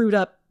screwed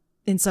up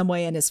in some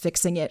way and is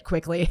fixing it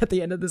quickly at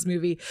the end of this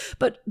movie.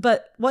 But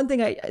the one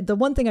thing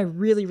I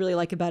really, really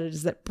like about it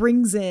is that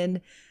brings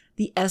in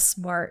the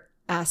S-Mart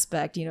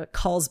aspect. You know, it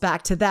calls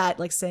back to that,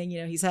 like saying,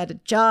 you know, he's had a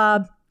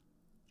job.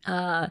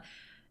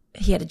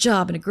 He had a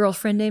job and a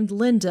girlfriend named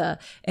Linda,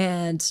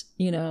 and,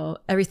 you know,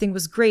 everything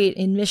was great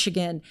in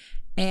Michigan.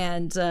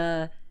 And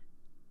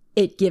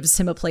it gives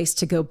him a place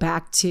to go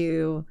back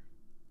to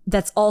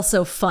that's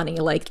also funny.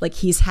 Like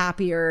he's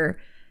happier,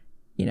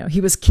 you know,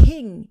 he was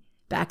king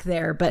back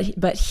there,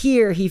 but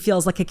here he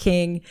feels like a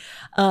king.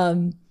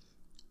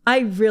 I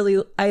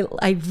really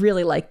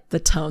like the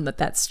tone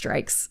that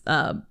strikes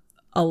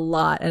a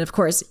lot. And of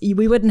course,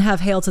 we wouldn't have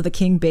Hail to the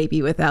King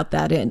Baby without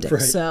that ending.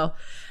 Right. So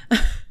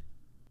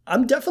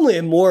I'm definitely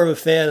more of a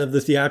fan of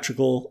the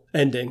theatrical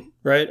ending,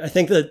 right? I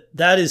think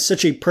that is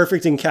such a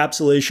perfect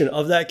encapsulation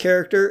of that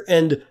character.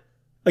 And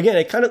again,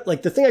 it kind of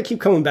like the thing I keep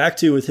coming back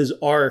to with his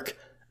arc,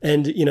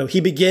 and, you know,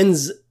 he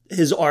begins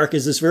his arc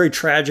as this very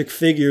tragic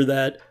figure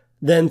that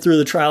then through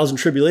the trials and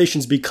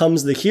tribulations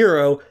becomes the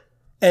hero.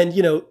 And,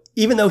 you know,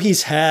 even though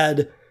he's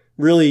had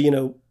really, you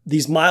know,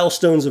 these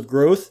milestones of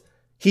growth,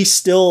 he's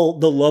still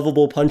the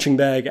lovable punching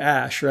bag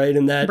Ash, right?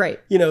 And that, right.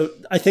 You know,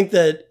 I think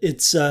that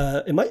it's,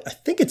 I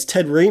think it's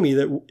Ted Raimi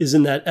that is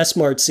in that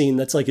S-Mart scene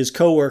that's like his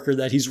coworker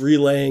that he's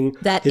relaying.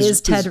 That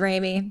is Ted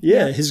Raimi.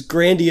 Yeah, his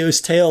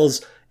grandiose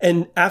tales.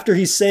 And after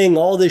he's saying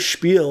all this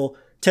spiel,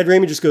 Ted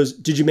Raimi just goes,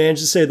 "Did you manage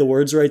to say the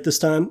words right this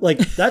time?" Like,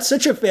 that's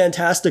such a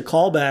fantastic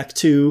callback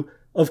to,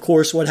 of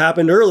course, what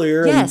happened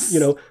earlier. Yes. And, you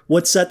know,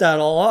 what set that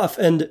all off.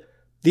 And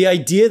the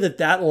idea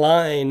that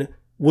line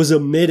was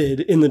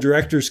omitted in the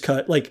director's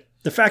cut, like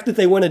the fact that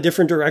they went a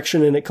different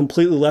direction and it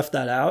completely left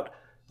that out,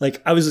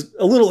 like I was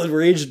a little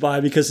enraged by,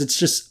 because it's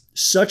just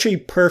such a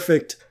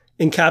perfect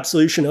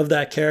encapsulation of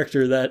that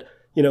character that,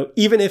 you know,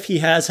 even if he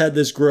has had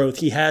this growth,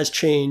 he has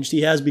changed,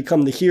 he has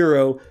become the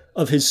hero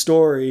of his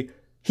story,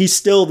 he's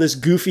still this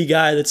goofy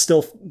guy that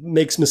still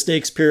makes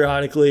mistakes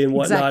periodically and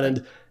whatnot.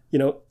 Exactly. And, you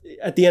know,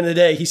 at the end of the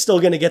day, he's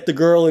still going to get the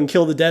girl and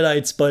kill the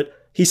Deadites, but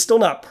he's still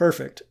not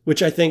perfect,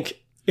 which I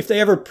think if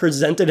they ever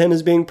presented him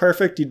as being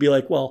perfect, you'd be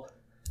like, well,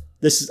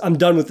 I'm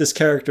done with this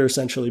character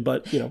essentially.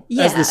 But, you know,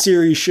 as the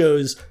series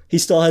shows, he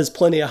still has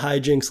plenty of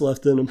hijinks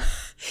left in him.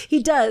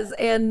 He does.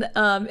 And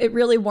it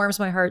really warms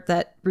my heart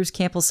that Bruce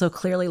Campbell so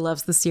clearly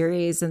loves the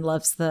series and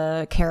loves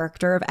the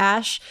character of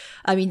Ash.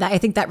 I mean, I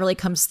think that really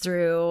comes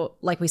through,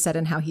 like we said,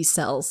 in how he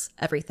sells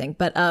everything.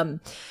 But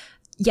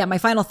yeah, my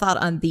final thought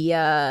on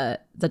the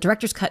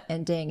director's cut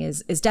ending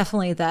is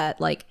definitely that,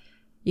 like,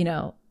 you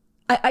know,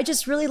 I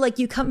just really like,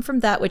 you come from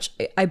that, which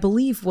I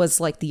believe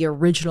was like the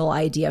original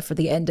idea for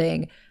the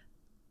ending.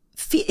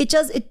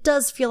 It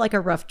does feel like a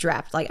rough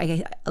draft. Like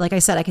I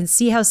said, I can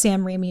see how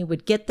Sam Raimi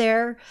would get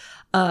there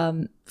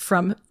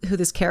from who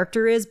this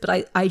character is,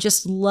 but I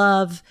just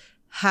love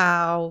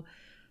how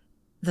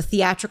the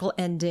theatrical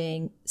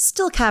ending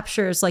still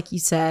captures, like you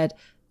said,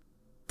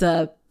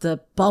 the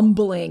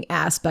bumbling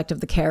aspect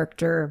of the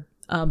character,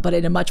 but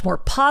in a much more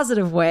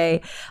positive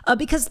way.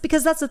 Because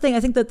that's the thing. I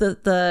think that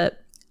the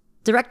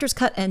director's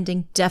cut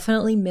ending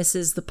definitely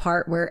misses the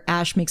part where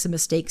Ash makes a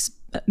mistake,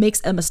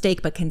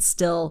 but can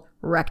still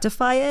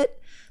rectify it.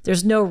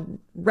 There's no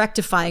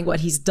rectifying what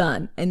he's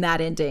done in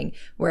that ending.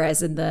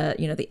 Whereas in the,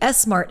 the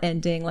S-Mart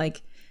ending,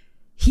 like,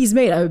 he's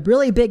made a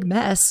really big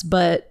mess,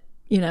 but,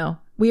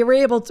 we were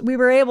able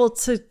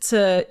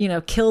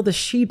to kill the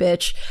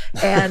she-bitch.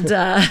 And,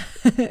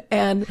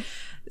 and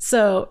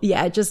so,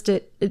 yeah,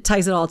 it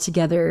ties it all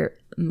together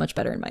much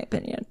better, in my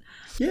opinion.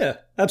 Yeah,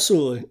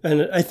 absolutely.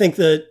 And I think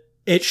that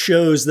it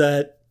shows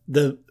that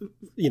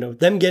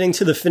them getting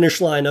to the finish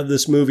line of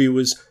this movie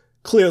was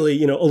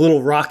clearly, a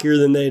little rockier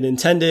than they had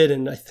intended.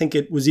 And I think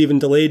it was even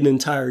delayed an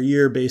entire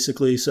year,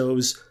 basically. So it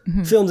was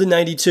filmed in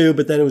 92,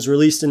 but then it was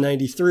released in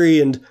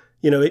 93. And,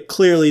 it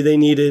clearly they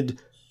needed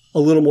a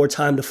little more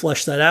time to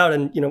flesh that out.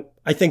 And,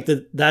 I think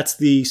that that's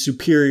the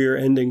superior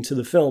ending to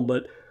the film.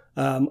 But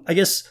I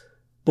guess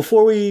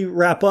before we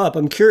wrap up,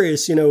 I'm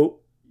curious,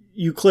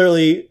 you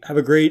clearly have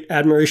a great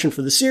admiration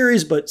for the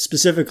series, but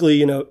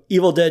specifically,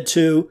 Evil Dead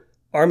 2,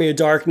 Army of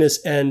Darkness,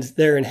 and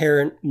their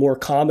inherent more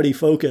comedy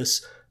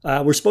focus.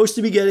 We're supposed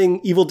to be getting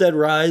Evil Dead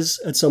Rise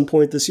at some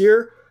point this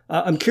year.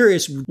 I'm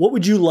curious, what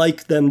would you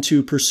like them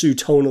to pursue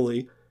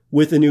tonally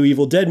with a new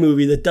Evil Dead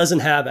movie that doesn't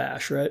have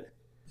Ash, right?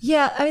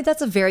 Yeah, I mean,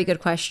 that's a very good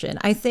question.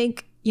 I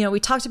think, we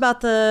talked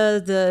about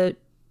the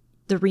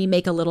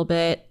remake a little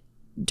bit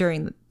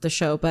during the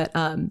show, but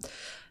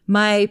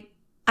I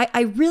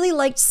really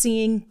liked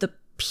seeing the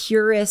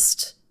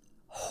purest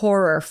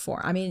horror form.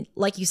 I mean,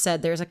 like you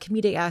said, there's a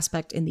comedic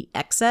aspect in the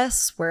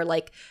excess where,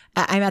 like,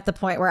 I'm at the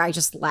point where I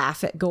just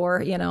laugh at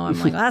gore. I'm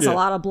like, that's a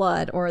lot of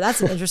blood, or that's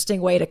an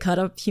interesting way to cut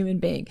a human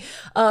being,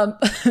 or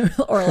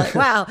like,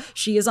 wow,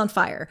 she is on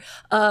fire.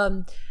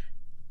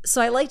 So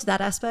I liked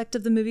that aspect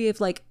of the movie of,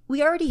 like,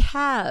 we already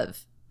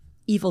have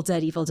Evil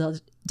Dead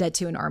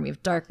 2, and Army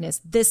of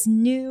Darkness. This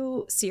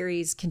new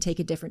series can take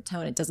a different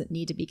tone. It doesn't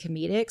need to be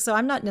comedic. So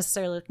I'm not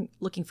necessarily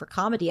looking for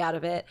comedy out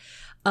of it.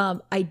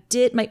 I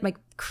did my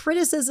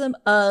criticism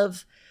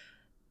of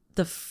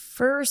the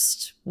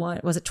first one,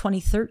 was it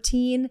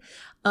 2013?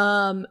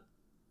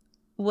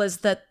 Was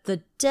that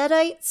the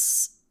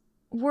Deadites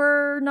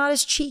were not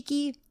as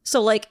cheeky.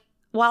 So, like,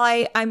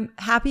 while I'm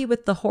happy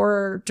with the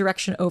horror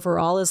direction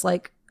overall, is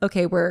like,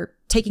 okay, we're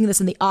taking this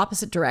in the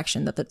opposite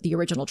direction that the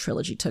original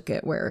trilogy took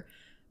it, where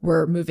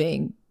we're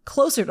moving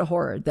closer to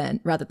horror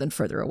rather than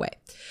further away.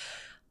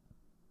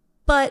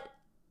 But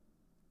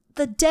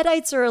the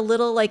Deadites are a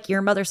little like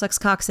Your Mother Sucks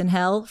Cocks in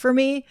Hell for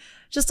me.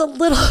 Just a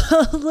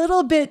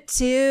little bit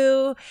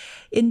too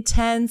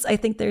intense. I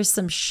think there's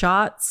some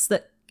shots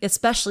that,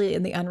 especially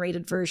in the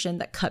unrated version,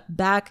 that cut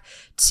back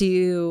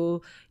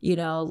to,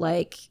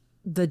 like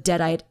the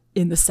Deadite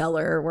in the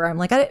cellar, where I'm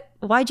like,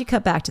 why'd you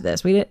cut back to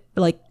this? We didn't,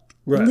 like,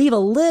 right. Leave a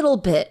little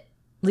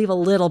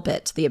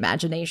bit to the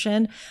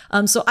imagination.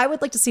 So I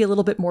would like to see a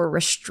little bit more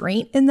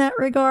restraint in that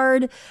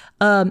regard.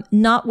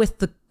 Not with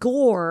the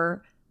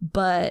gore,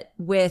 but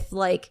with,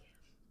 like,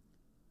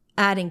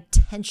 adding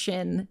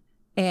tension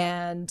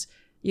and,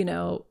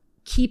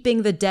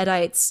 keeping the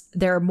Deadites,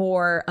 they're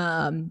more,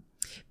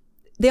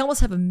 they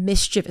almost have a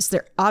mischievous,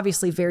 they're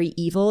obviously very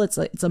evil. It's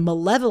a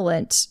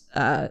malevolent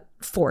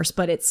force,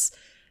 but it's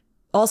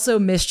also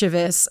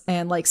mischievous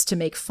and likes to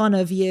make fun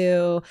of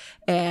you.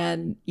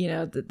 And,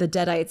 the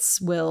Deadites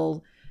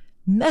will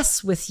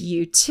mess with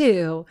you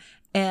too.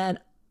 And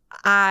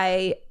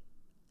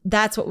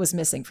that's what was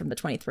missing from the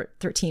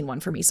 2013 one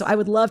for me. So I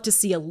would love to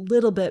see a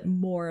little bit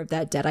more of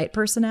that Deadite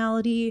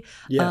personality,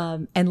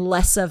 and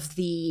less of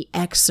the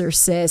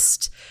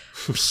Exorcist,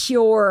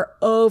 pure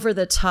over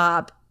the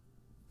top,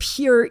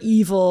 pure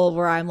evil,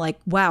 where I'm like,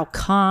 wow,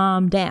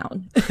 calm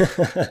down.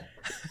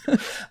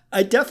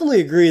 I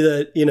definitely agree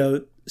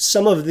that,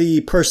 some of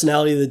the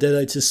personality of the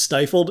Deadites is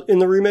stifled in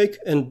the remake.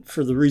 And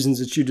for the reasons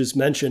that you just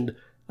mentioned,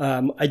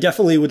 I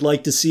definitely would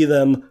like to see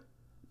them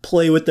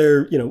play with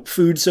their,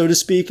 food, so to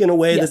speak, in a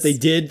way that they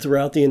did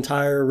throughout the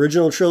entire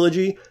original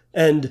trilogy,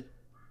 and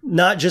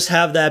not just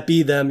have that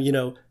be them,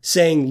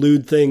 saying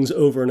lewd things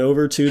over and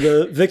over to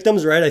the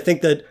victims, right? I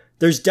think that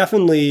there's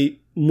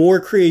definitely more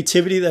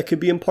creativity that could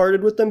be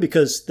imparted with them,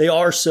 because they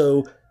are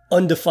so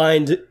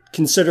undefined,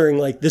 considering,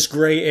 like, this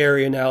gray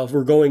area now. If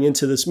we're going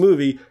into this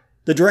movie,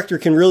 the director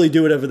can really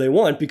do whatever they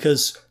want,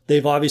 because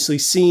they've obviously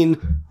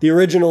seen the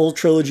original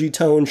trilogy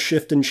tone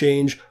shift and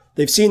change.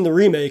 They've seen the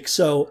remake.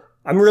 So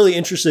I'm really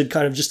interested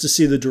kind of just to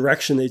see the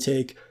direction they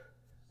take.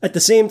 At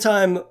the same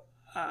time,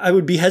 I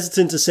would be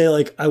hesitant to say,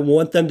 like, I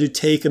want them to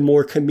take a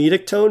more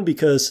comedic tone,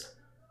 because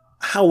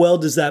how well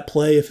does that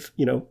play if,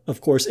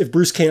 of course, if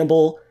Bruce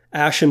Campbell,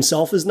 Ash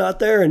himself, is not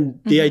there, and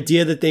the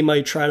idea that they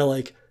might try to,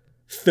 like,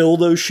 fill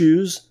those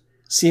shoes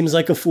seems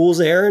like a fool's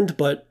errand.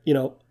 But,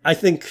 I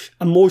think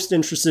I'm most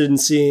interested in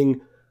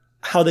seeing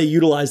how they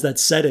utilize that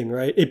setting,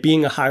 right? It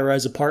being a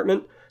high-rise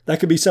apartment. That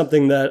could be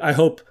something that I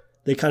hope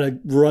they kind of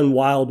run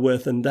wild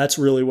with. And that's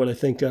really what I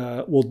think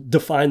will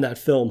define that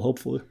film,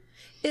 hopefully.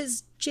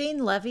 Is Jane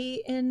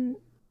Levy in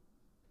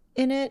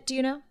it? Do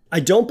you know? I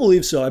don't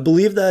believe so. I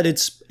believe that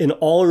it's an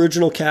all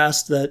original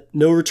cast, that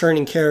no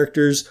returning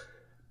characters,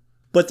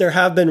 but there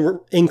have been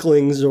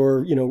inklings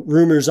or,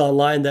 rumors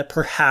online that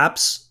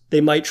perhaps they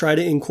might try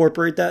to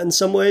incorporate that in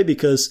some way,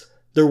 because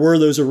there were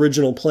those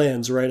original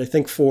plans, right? I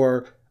think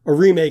for a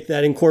remake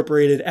that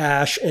incorporated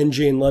Ash and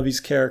Jane Levy's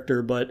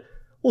character, but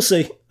we'll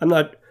see. I'm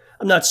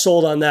not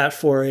sold on that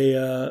for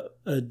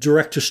a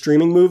direct to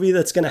streaming movie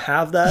that's going to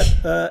have that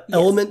yes.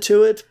 element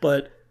to it,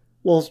 but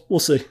we'll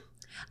see.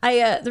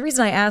 The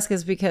reason I ask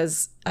is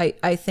because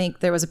I think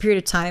there was a period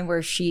of time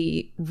where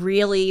she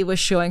really was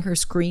showing her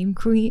scream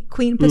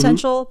queen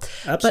potential.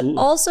 Mm-hmm. Absolutely.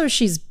 But also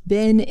she's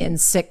been in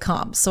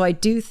sitcoms. So I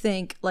do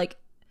think, like,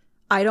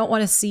 I don't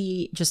want to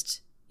see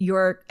just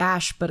your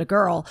Ash, but a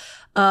girl.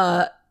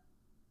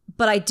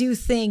 But I do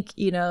think,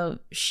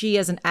 she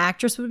as an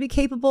actress would be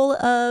capable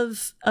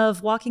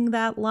of walking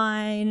that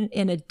line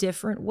in a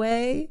different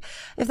way,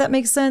 if that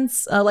makes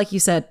sense. Like you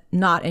said,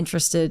 not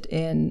interested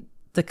in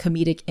the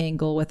comedic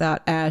angle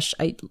without Ash.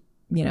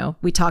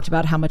 We talked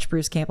about how much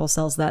Bruce Campbell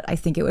sells that. I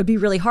think it would be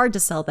really hard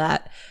to sell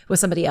that with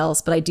somebody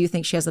else, but I do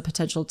think she has the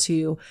potential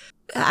to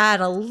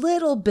add a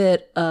little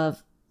bit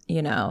of,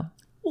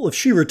 Well, if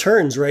she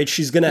returns, right,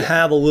 she's going to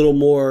have a little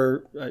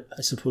more,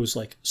 I suppose,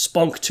 like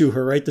spunk to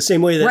her, right? The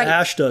same way that right.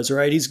 Ash does,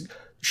 right?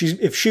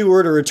 If she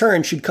were to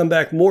return, she'd come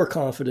back more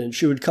confident.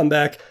 She would come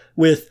back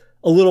with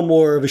a little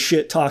more of a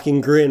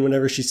shit-talking grin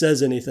whenever she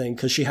says anything,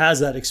 because she has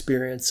that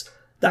experience.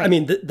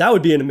 That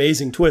would be an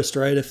amazing twist,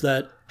 right? If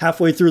that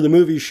halfway through the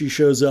movie she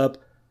shows up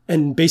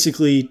and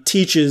basically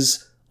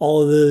teaches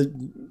all of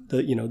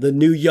the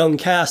new young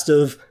cast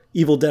of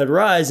Evil Dead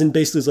Rise and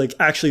basically is like,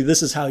 actually,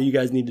 this is how you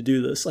guys need to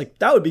do this. Like,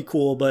 that would be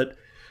cool, but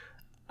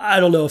I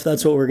don't know if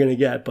that's what we're going to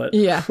get. But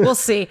yeah, we'll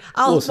see.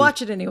 I'll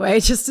watch it anyway,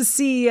 just to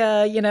see,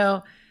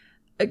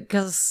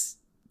 because,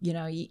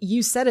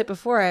 you said it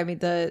before. I mean,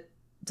 the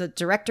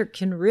director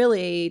can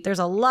really, there's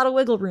a lot of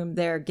wiggle room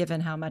there,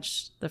 given how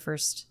much the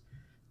first,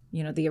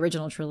 the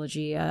original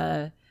trilogy,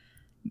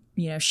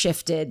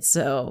 shifted.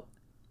 So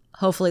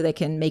hopefully they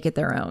can make it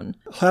their own.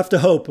 Have to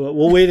hope.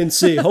 We'll wait and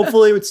see.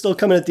 Hopefully it's still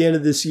coming at the end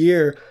of this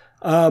year.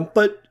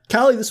 But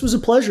Callie, this was a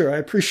pleasure. I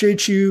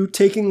appreciate you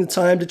taking the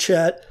time to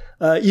chat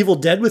Evil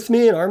Dead with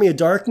me and Army of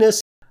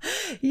Darkness.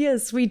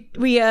 Yes, we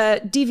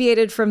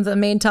deviated from the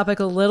main topic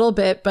a little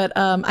bit, but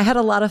I had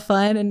a lot of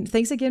fun, and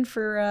thanks again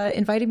for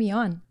inviting me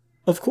on.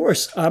 Of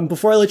course.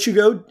 Before I let you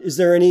go, is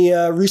there any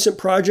recent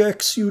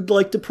projects you'd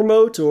like to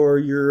promote, or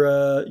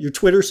your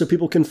Twitter, so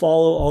people can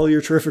follow all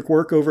your terrific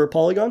work over at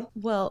Polygon?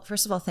 Well,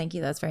 first of all, thank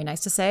you. That's very nice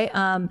to say.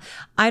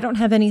 I don't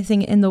have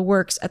anything in the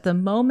works at the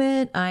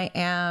moment. I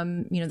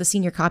am, the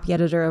senior copy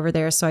editor over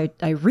there, so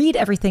I read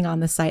everything on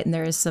the site, and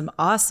there is some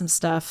awesome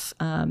stuff,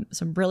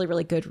 some really,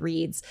 really good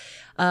reads.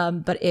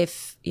 But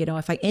if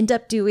I end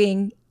up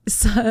doing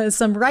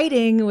some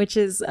writing, which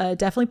is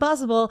definitely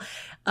possible,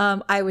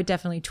 I would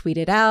definitely tweet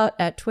it out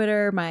at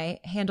Twitter. My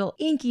handle,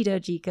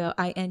 Inkydojiko,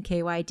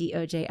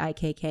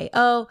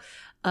 INKYDOJIKKO.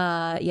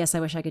 Yes, I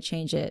wish I could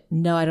change it.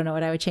 No, I don't know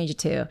what I would change it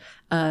to.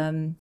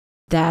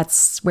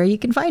 That's where you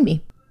can find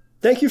me.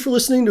 Thank you for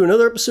listening to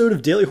another episode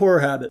of Daily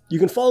Horror Habit. You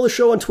can follow the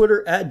show on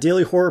Twitter at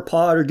Daily Horror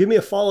Pod, or give me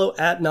a follow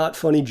at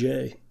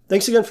NotFunnyJ.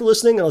 Thanks again for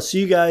listening, and I'll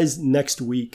see you guys next week.